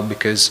as well,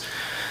 because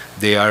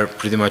they are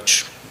pretty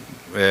much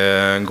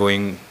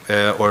going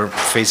or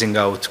phasing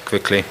out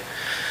quickly.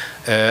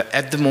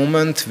 At the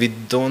moment, we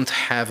don't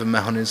have a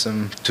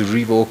mechanism to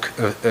revoke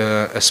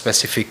a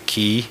specific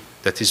key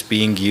that is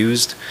being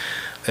used.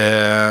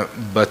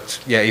 But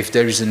yeah, if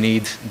there is a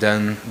need,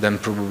 then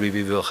probably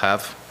we will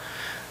have.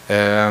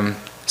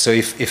 So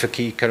if a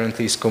key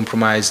currently is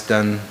compromised,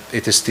 then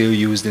it is still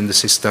used in the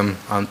system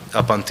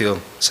up until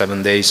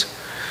 7 days.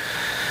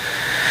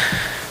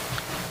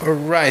 All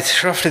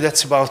right, roughly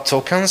that's about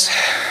tokens.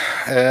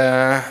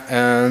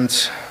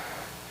 And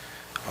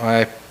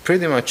I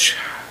pretty much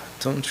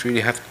don't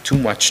really have too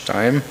much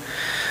time.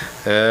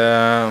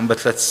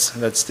 But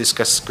let's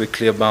discuss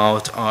quickly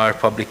about our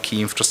public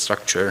key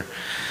infrastructure.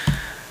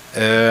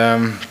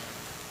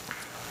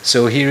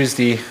 So here is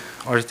the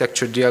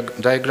architecture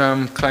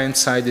diagram. Client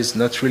side is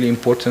not really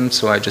important,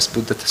 so I just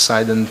put that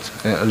aside and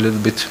a little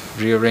bit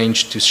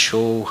rearranged to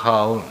show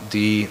how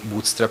the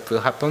bootstrap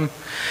will happen.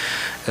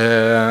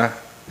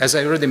 As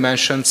I already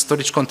mentioned,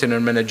 storage container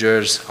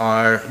managers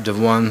are the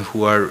ones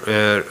who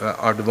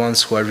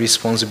are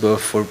responsible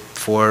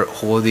for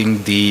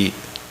holding the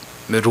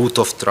root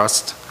of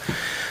trust,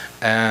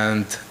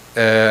 and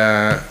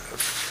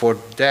for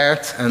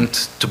that and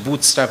to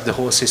bootstrap the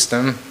whole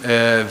system,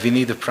 we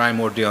need a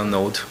primordial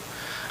node,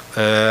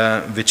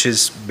 which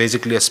is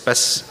basically a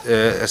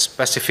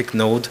specific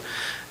node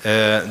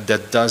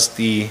that does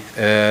the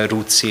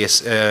root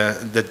CS,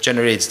 that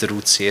generates the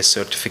root CS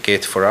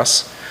certificate for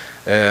us,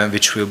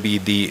 which will be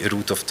the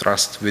root of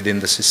trust within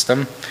the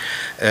system.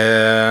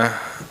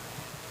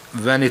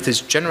 When it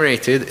is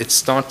generated, it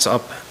starts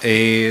up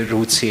a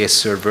root CS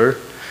server.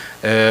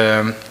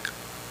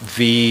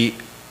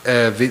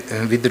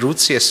 With the root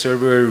CS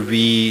server,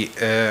 we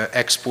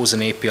expose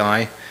an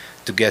API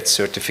to get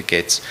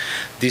certificates.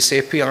 This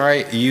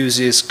API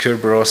uses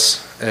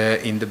Kerberos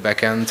in the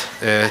backend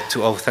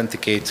to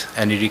authenticate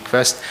any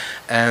request,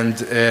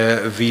 and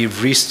we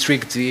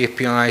restrict the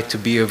API to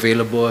be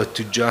available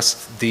to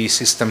just the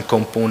system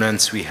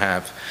components we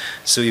have.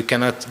 So you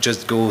cannot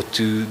just go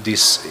to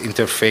this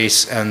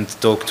interface and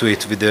talk to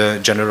it with the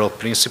general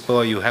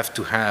principle. You have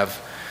to have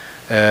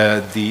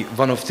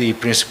one of the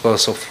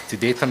principles of the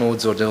data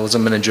nodes or the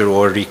Ozone manager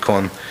or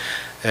recon.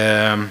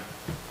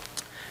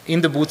 In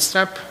the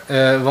bootstrap,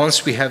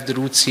 once we have the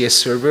root CS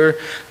server,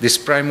 this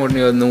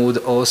primordial node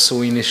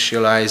also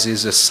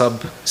initializes a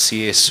sub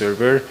CS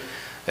server.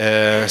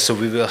 So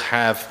we will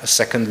have a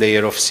second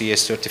layer of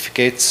CS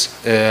certificates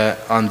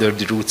under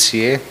the root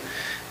CA.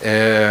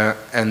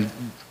 And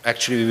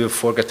actually, we will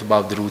forget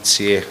about the root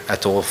CA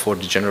at all for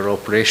the general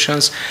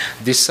operations.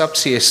 This sub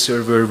CS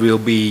server will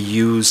be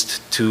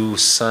used to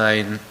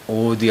sign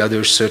all the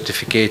other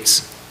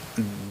certificates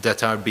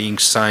that are being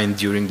signed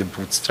during the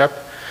bootstrap.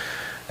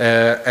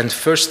 And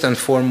first and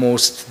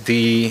foremost,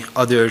 the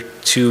other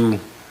two,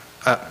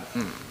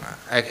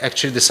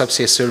 actually the sub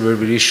CS server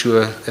will issue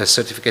a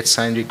certificate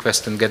sign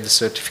request and get the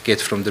certificate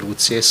from the root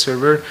CS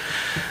server.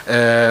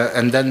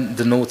 And then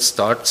the node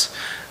starts.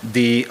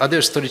 The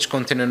other storage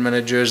container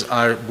managers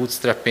are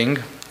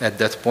bootstrapping at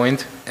that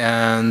point,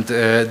 and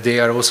they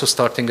are also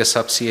starting a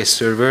sub CS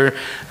server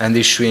and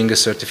issuing a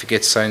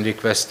certificate sign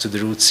request to the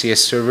root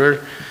CS server.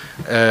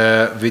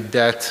 With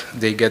that,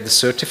 they get the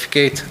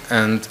certificate,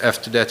 and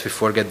after that, we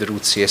forget the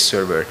root CS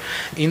server.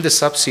 In the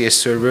sub CS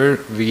server,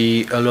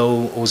 we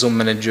allow Ozone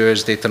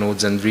managers, data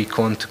nodes, and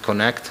recon to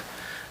connect,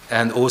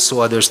 and also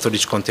other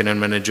storage container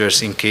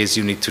managers in case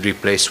you need to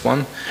replace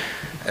one.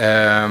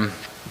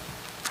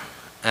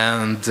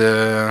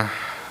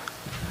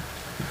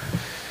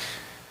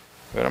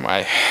 Where am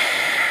I?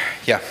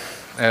 Yeah.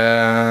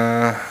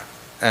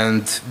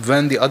 And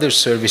when the other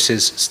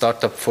services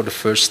start up for the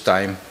first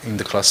time in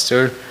the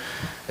cluster,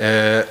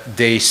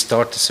 they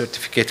start a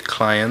certificate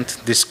client.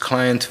 This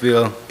client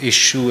will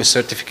issue a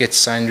certificate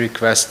sign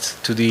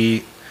request to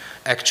the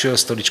actual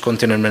storage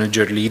container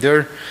manager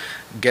leader,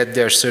 get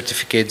their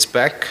certificates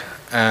back,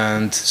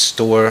 and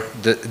store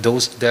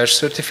their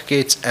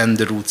certificates and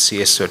the root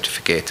CS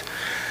certificate.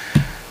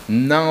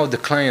 Now the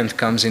client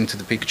comes into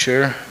the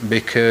picture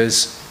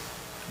because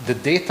the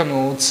data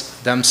nodes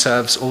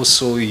themselves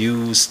also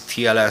use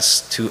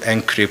TLS to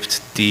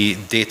encrypt the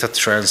data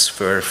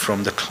transfer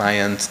from the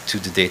client to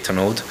the data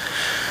node.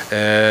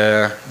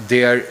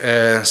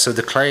 So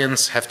the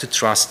clients have to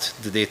trust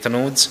the data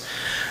nodes.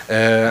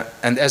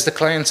 And as the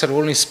clients are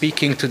only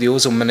speaking to the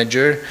Ozone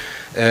manager,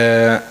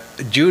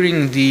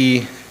 during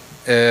the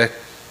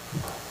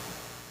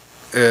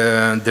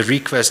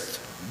request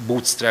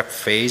bootstrap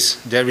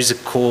phase, there is a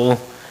call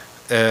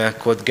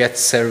called get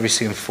service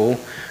info,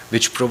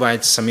 which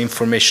provides some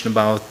information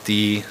about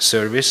the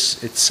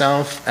service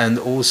itself and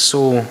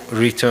also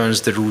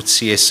returns the root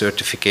CS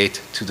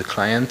certificate to the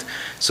client,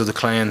 so the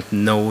client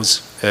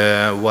knows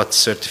what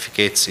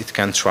certificates it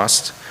can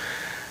trust.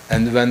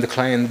 And when the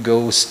client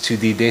goes to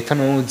the data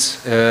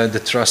nodes,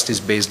 the trust is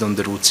based on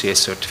the root CS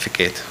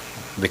certificate,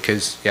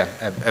 because yeah,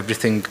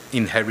 everything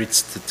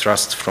inherits the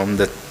trust from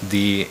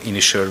the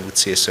initial root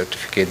CS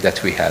certificate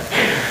that we had.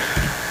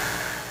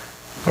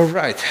 All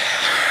right.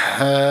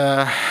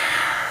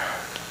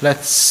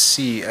 Let's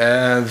see.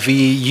 We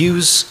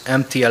use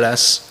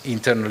MTLS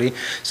internally.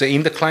 So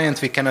in the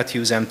client, we cannot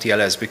use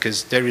MTLS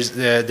because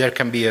there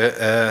can be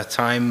a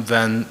time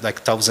when like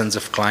thousands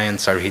of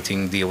clients are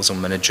hitting the Ozone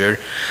Manager,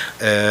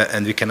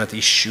 and we cannot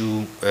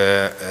issue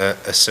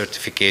a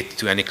certificate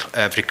to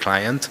every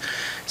client.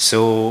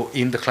 So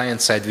in the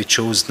client side, we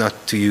chose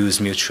not to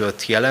use mutual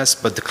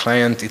TLS, but the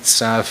client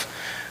itself,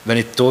 when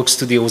it talks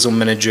to the Ozone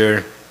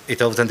Manager,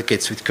 it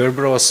authenticates with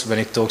Kerberos. When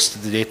it talks to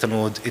the data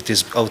node, it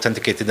is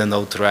authenticated and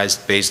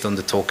authorized based on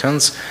the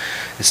tokens.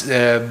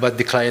 But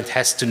the client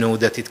has to know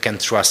that it can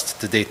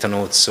trust the data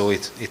node, so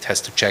it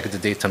has to check the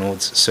data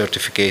node's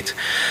certificate.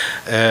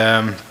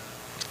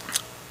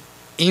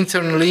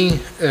 Internally,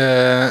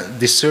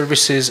 the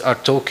services are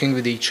talking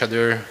with each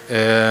other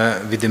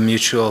with the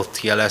mutual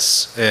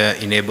TLS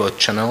enabled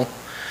channel.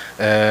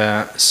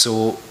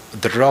 So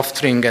the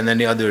routing and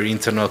any other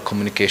internal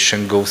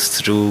communication goes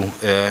through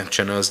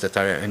channels that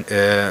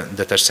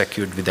are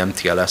secured with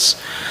MTLS.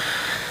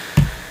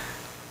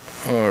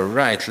 All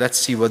right, let's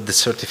see what the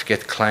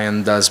certificate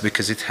client does,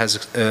 because it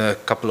has a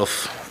couple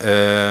of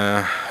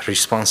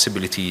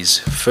responsibilities.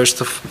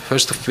 First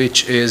of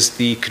which is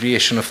the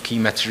creation of key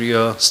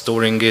material,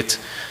 storing it.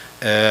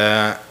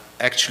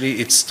 Actually,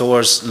 it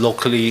stores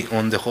locally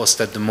on the host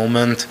at the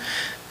moment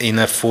in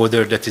a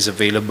folder that is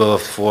available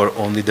for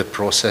only the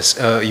process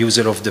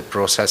user of the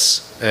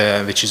process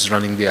which is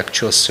running the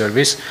actual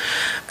service,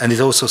 and it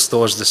also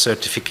stores the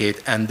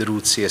certificate and the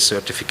root CS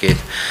certificate.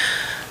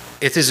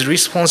 It is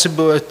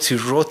responsible to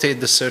rotate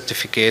the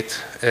certificate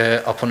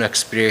upon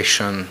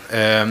expiration.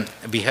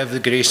 We have the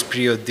grace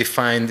period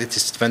defined. It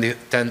is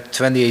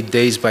 28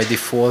 days by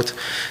default,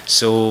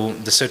 so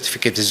the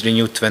certificate is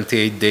renewed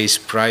 28 days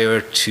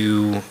prior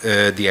to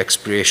the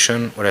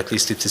expiration, or at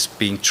least it is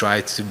being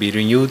tried to be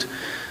renewed,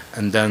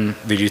 and then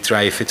we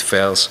retry if it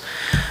fails.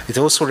 It's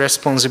also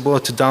responsible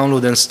to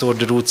download and store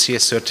the root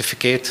CS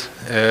certificate,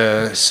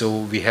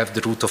 so we have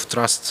the root of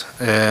trust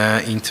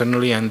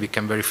internally, and we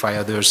can verify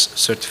others'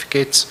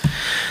 certificates.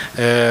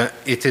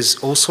 It is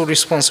also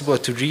responsible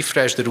to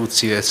refresh the root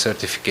CS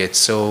certificate,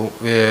 so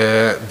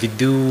we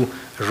do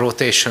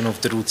rotation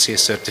of the root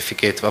CS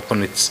certificate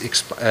upon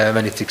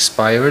when it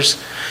expires.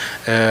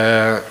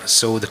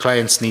 So the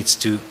clients needs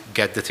to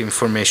get that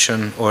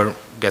information or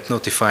get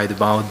notified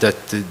about that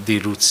the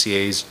root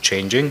CA is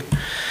changing.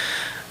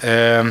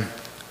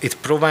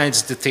 It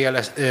provides the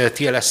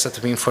TLS set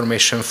of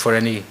information for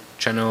any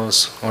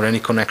channels or any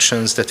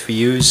connections that we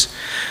use.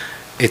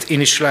 It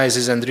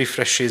initializes and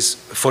refreshes.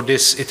 For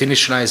this, it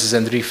initializes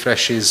and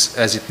refreshes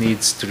as it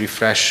needs to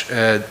refresh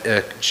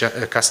a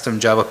custom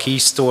Java key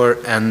store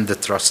and the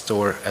trust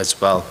store as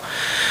well.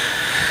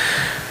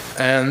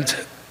 And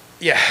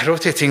yeah,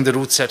 rotating the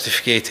root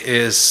certificate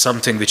is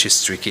something which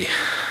is tricky.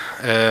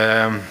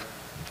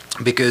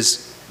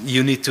 Because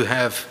you need to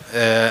have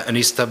an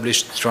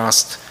established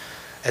trust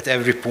at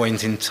every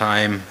point in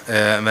time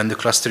when the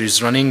cluster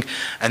is running,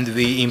 and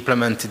we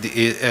implemented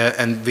it,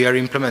 and we are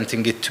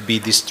implementing it to be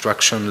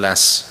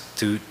destructionless,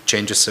 to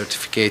change a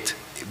certificate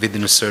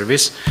within a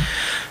service.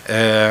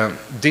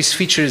 This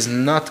feature is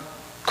not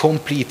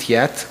complete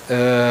yet.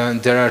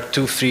 There are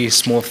 2-3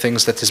 small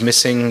things that is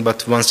missing,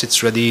 but once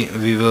it's ready,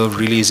 we will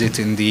release it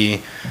in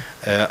the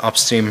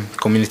upstream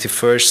community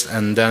first,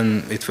 and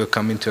then it will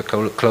come into a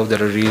Cloudera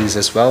release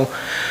as well.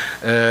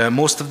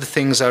 Most of the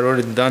things are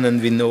already done,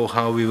 and we know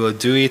how we will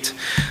do it.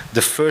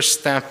 The first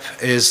step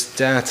is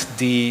that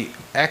the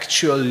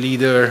actual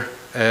leader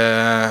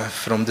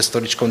from the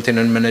storage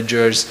container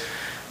managers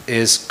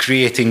is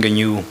creating a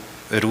new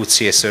root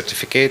CS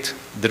certificate.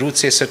 The root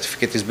CS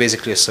certificate is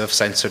basically a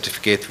self-signed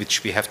certificate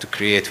which we have to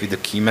create with the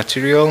key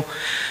material.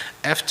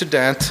 After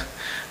that,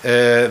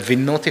 we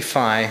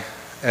notify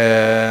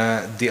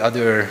the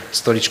other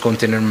storage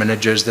container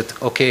managers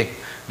that, okay,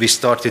 we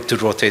started to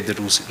rotate the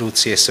root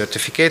CS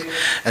certificate,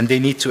 and they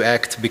need to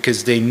act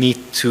because they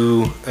need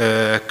to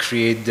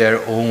create their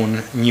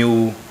own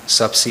new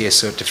sub-CS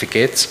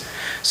certificates.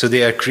 So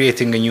they are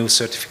creating a new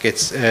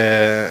certificates,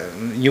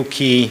 new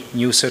key,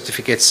 new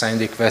certificate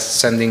signed request,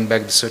 sending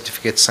back the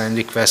certificate signed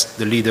request.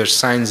 The leader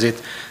signs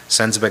it,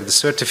 sends back the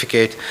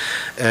certificate.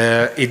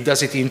 It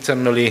does it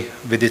internally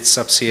with its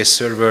sub-CS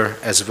server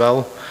as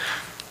well.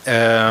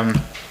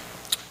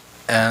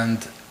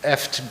 And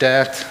after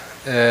that,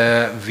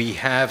 we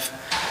have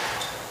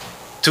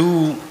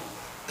 2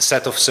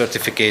 set of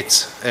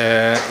certificates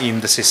in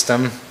the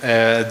system,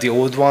 the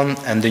old one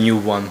and the new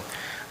one.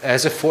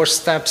 As a 4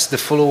 steps, the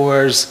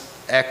followers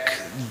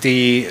act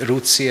the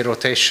root CA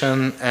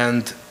rotation,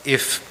 and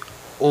if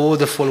all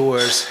the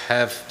followers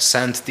have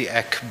sent the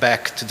ACK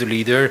back to the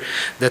leader,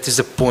 that is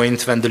the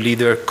point when the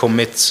leader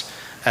commits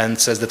and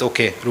says that,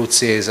 okay, root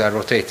CA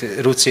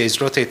is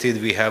rotated,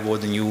 we have all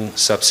the new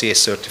sub-CA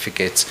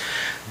certificates.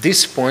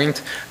 This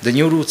point, the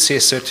new root CA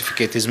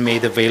certificate is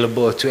made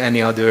available to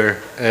any other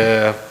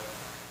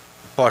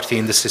party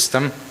in the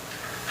system.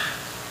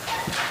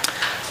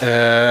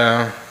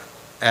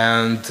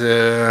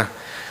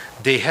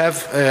 They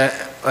have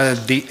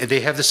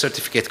the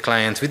certificate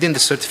client. Within the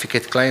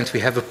certificate client, we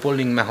have a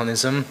polling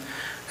mechanism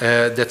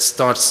that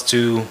starts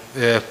to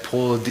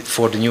pull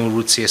for the new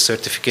root CA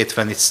certificate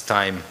when it's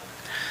time.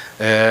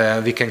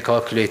 We can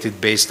calculate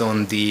it based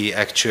on the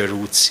actual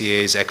root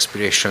CA's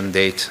expiration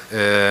date,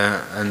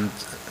 and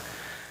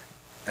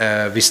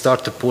we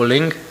start the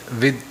polling.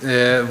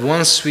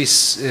 Once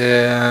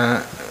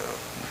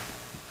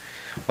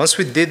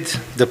we did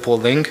the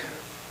polling,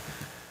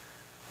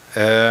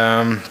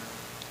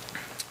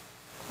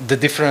 the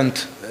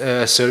different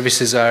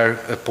services are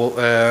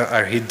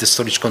hit the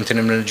storage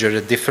container manager at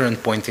a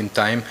different point in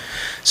time,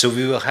 so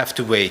we will have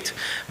to wait.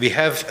 We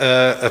have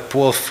a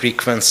poll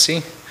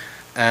frequency,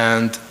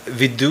 and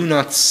we do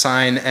not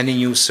sign any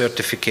new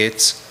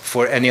certificates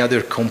for any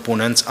other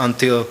components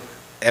until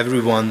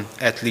everyone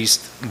at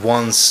least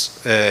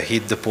once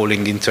hit the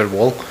polling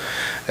interval.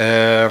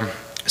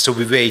 So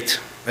we wait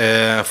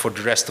for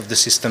the rest of the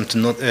system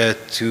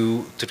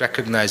to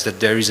recognize that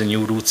there is a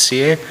new root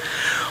CA.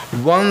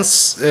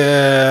 Once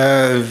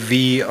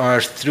we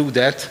are through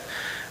that,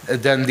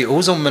 then the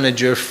Ozone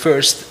Manager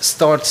first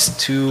starts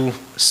to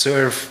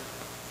serve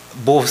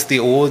both the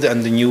old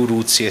and the new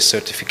root CA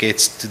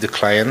certificates to the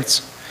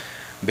clients,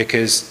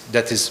 because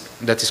that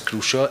is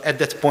crucial. At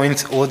that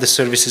point, all the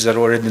services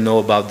already know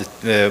about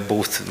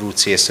both root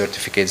CA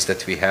certificates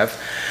that we have,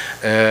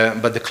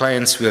 but the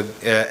clients will,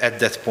 at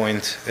that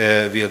point,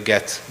 will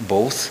get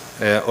both,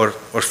 or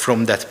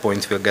from that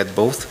point, will get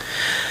both.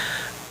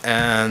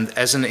 And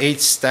as an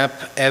 8th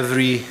step,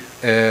 every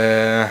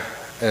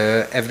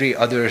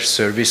other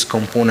service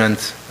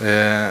component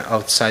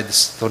outside the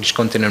storage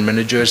container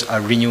managers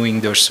are renewing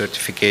their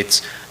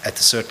certificates at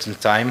a certain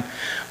time.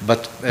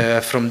 But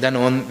from then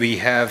on, we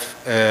have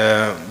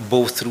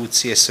both root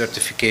CA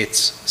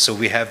certificates. So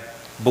we have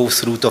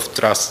both root of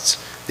trusts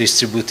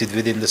distributed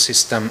within the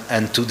system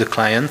and to the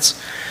clients.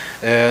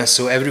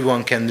 So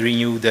everyone can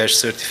renew their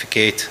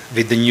certificate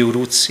with the new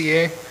root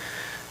CA.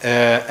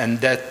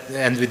 And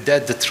with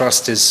that, the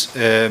trust is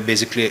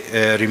basically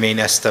remain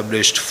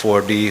established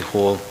for the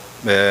whole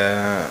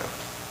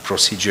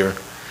procedure.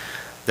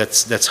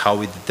 That's how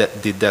we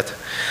did that.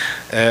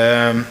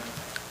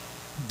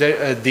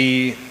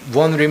 The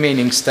one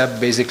remaining step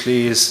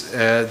basically is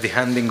the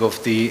handling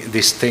of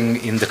this thing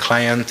in the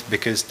client,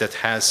 because that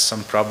has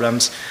some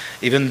problems.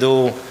 Even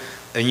though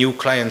a new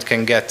client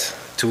can get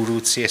 2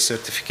 root CA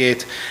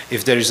certificate,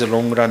 if there is a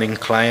long-running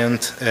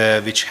client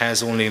which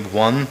has only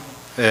one,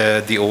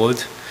 the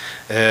old,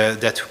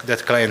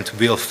 that client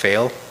will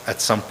fail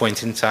at some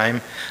point in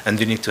time, and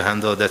we need to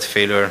handle that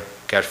failure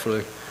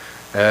carefully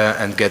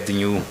and get the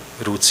new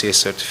root CA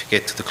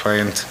certificate to the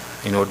client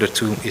in order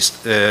to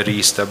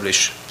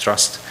re-establish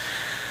trust.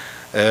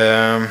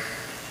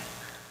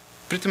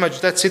 Pretty much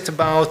that's it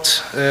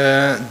about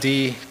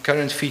the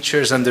current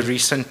features and the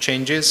recent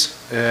changes.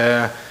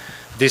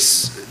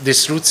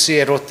 This root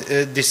CA,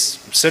 this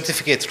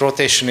certificate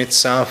rotation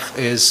itself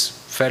is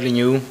fairly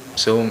new,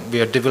 so we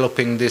are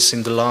developing this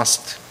in the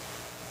last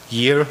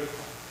year,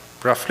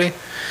 roughly.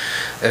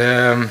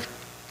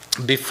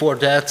 Before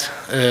that,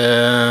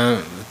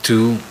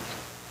 to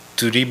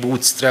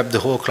rebootstrap the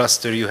whole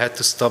cluster, you had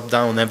to stop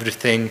down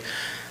everything,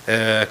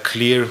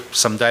 clear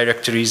some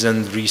directories,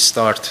 and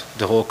restart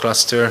the whole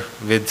cluster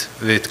with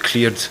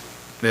cleared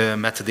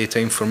metadata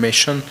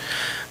information,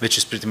 which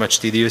is pretty much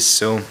tedious.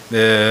 So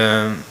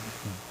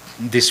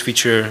this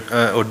feature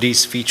or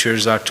these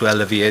features are to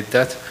alleviate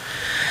that.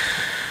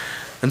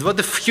 And what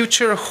the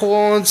future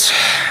holds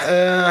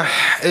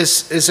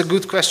is a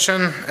good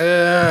question.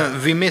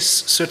 We miss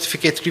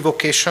certificate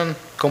revocation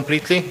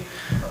completely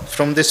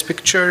from this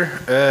picture.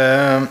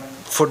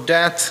 For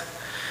that,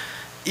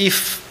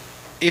 if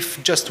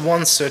just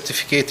one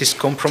certificate is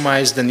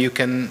compromised, then you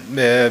can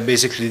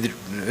basically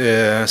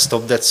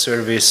stop that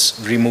service,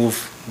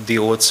 remove the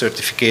old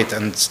certificate,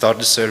 and start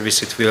the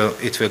service. It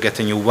will get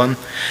a new one.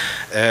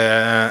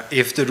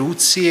 If the root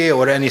CA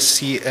or any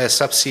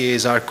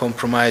sub-CAs are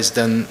compromised,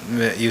 then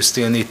you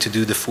still need to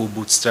do the full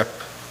bootstrap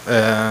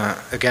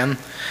again.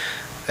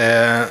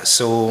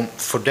 So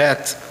for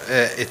that,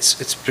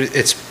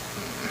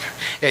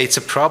 it's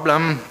a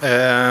problem.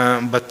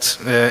 But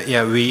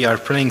yeah, we are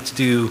planning to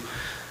do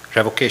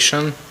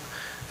revocation,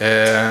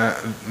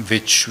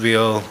 which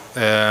will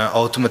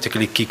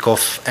automatically kick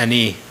off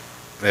any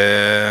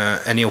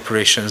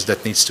operations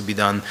that needs to be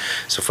done.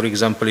 So, for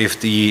example, if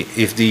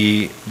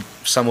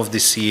some of the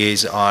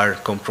CAs are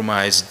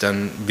compromised,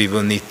 then we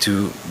will need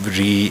to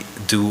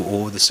redo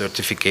all the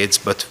certificates,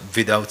 but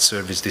without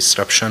service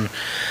disruption.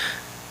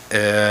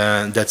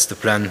 That's the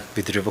plan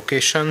with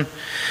revocation.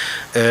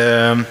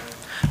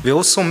 We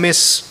also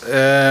miss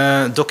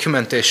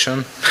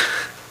documentation.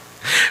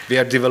 We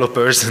are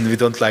developers and we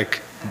don't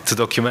like to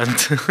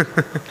document.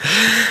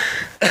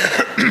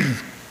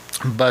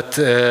 But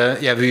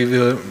yeah, we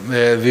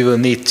will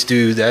need to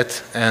do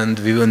that, and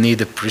we will need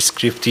a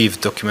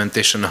prescriptive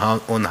documentation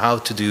on how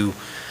to do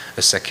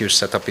a secure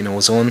setup in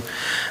Ozone.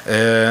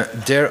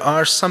 There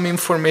are some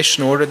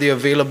information already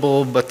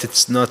available, but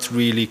it's not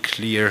really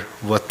clear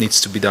what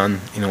needs to be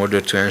done in order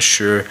to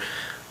ensure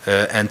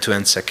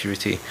end-to-end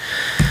security.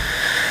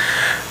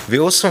 We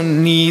also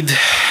need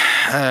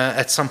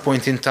at some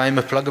point in time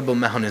a pluggable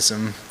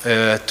mechanism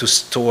to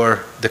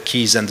store the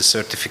keys and the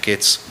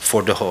certificates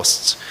for the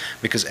hosts.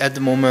 Because at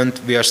the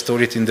moment we are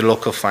stored it in the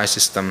local file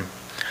system.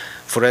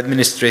 For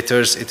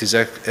administrators, it is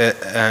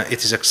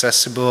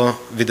accessible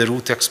with the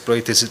root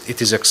exploit.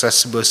 It is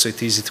accessible, so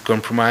it's easy to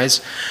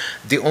compromise.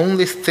 The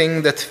only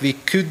thing that we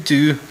could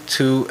do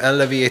to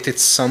alleviate it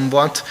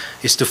somewhat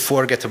is to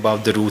forget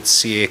about the root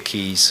CA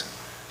keys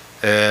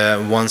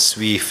once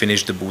we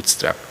finish the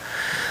bootstrap.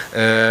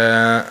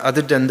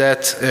 Other than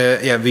that,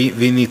 yeah,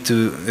 we need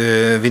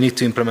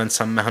to implement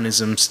some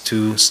mechanisms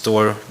to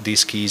store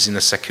these keys in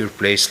a secure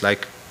place,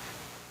 like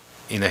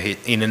in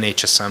an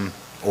HSM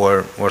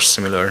or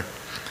similar,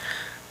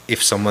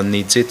 if someone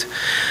needs it.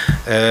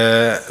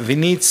 We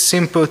need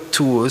simple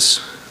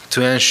tools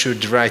to ensure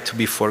the right to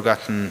be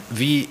forgotten.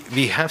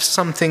 We have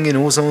something in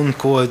Ozone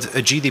called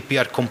a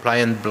GDPR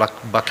compliant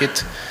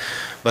bucket,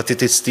 but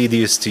it is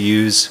tedious to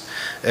use.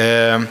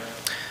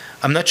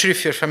 I'm not sure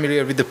if you're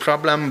familiar with the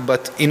problem,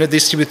 but in a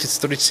distributed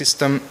storage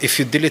system, if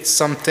you delete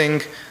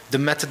something, the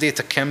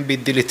metadata can be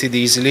deleted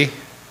easily,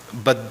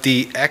 but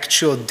the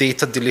actual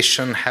data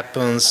deletion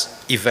happens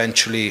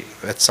eventually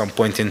at some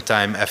point in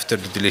time after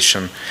the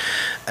deletion.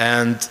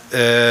 And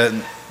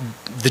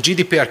the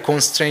GDPR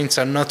constraints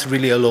are not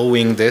really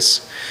allowing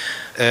this.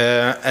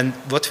 And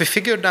what we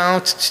figured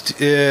out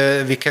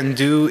we can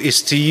do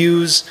is to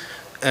use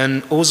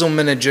an Ozone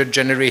Manager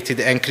generated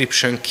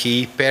encryption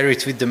key, pair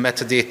it with the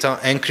metadata,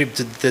 encrypt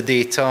the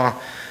data,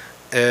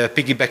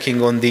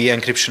 piggybacking on the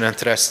encryption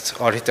at rest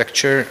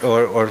architecture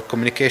or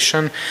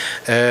communication,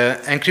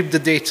 encrypt the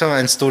data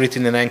and store it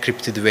in an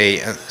encrypted way.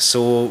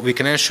 So we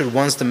can ensure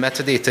once the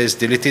metadata is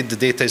deleted, the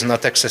data is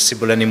not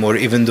accessible anymore,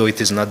 even though it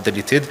is not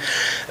deleted.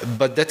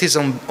 But that is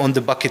on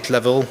the bucket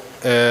level.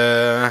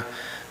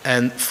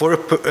 And for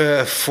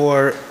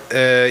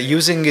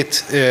using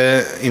it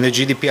in a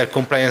GDPR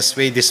compliance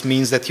way, this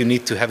means that you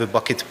need to have a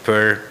bucket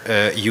per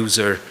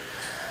user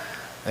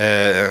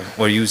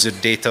or user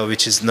data,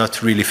 which is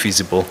not really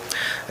feasible.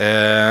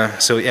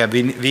 So yeah,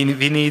 we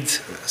need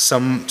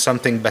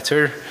something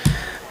better.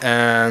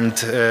 And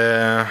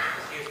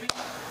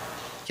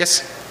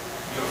yes?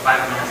 You have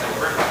 5 minutes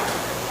over.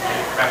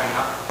 Wrapping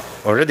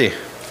up. Already?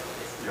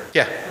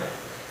 Yeah.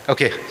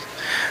 Okay.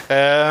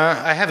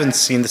 I haven't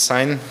seen the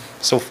sign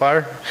so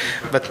far,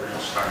 but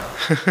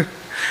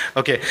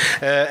okay.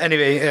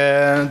 Anyway,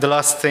 the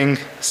last thing,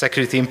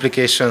 security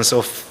implications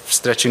of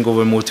stretching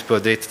over multiple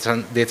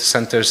data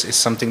centers is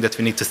something that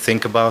we need to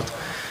think about,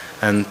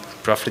 and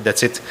roughly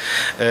that's it.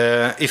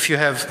 If you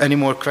have any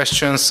more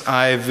questions,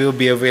 I will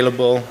be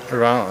available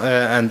around,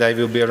 and I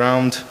will be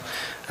around.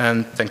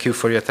 And thank you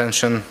for your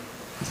attention.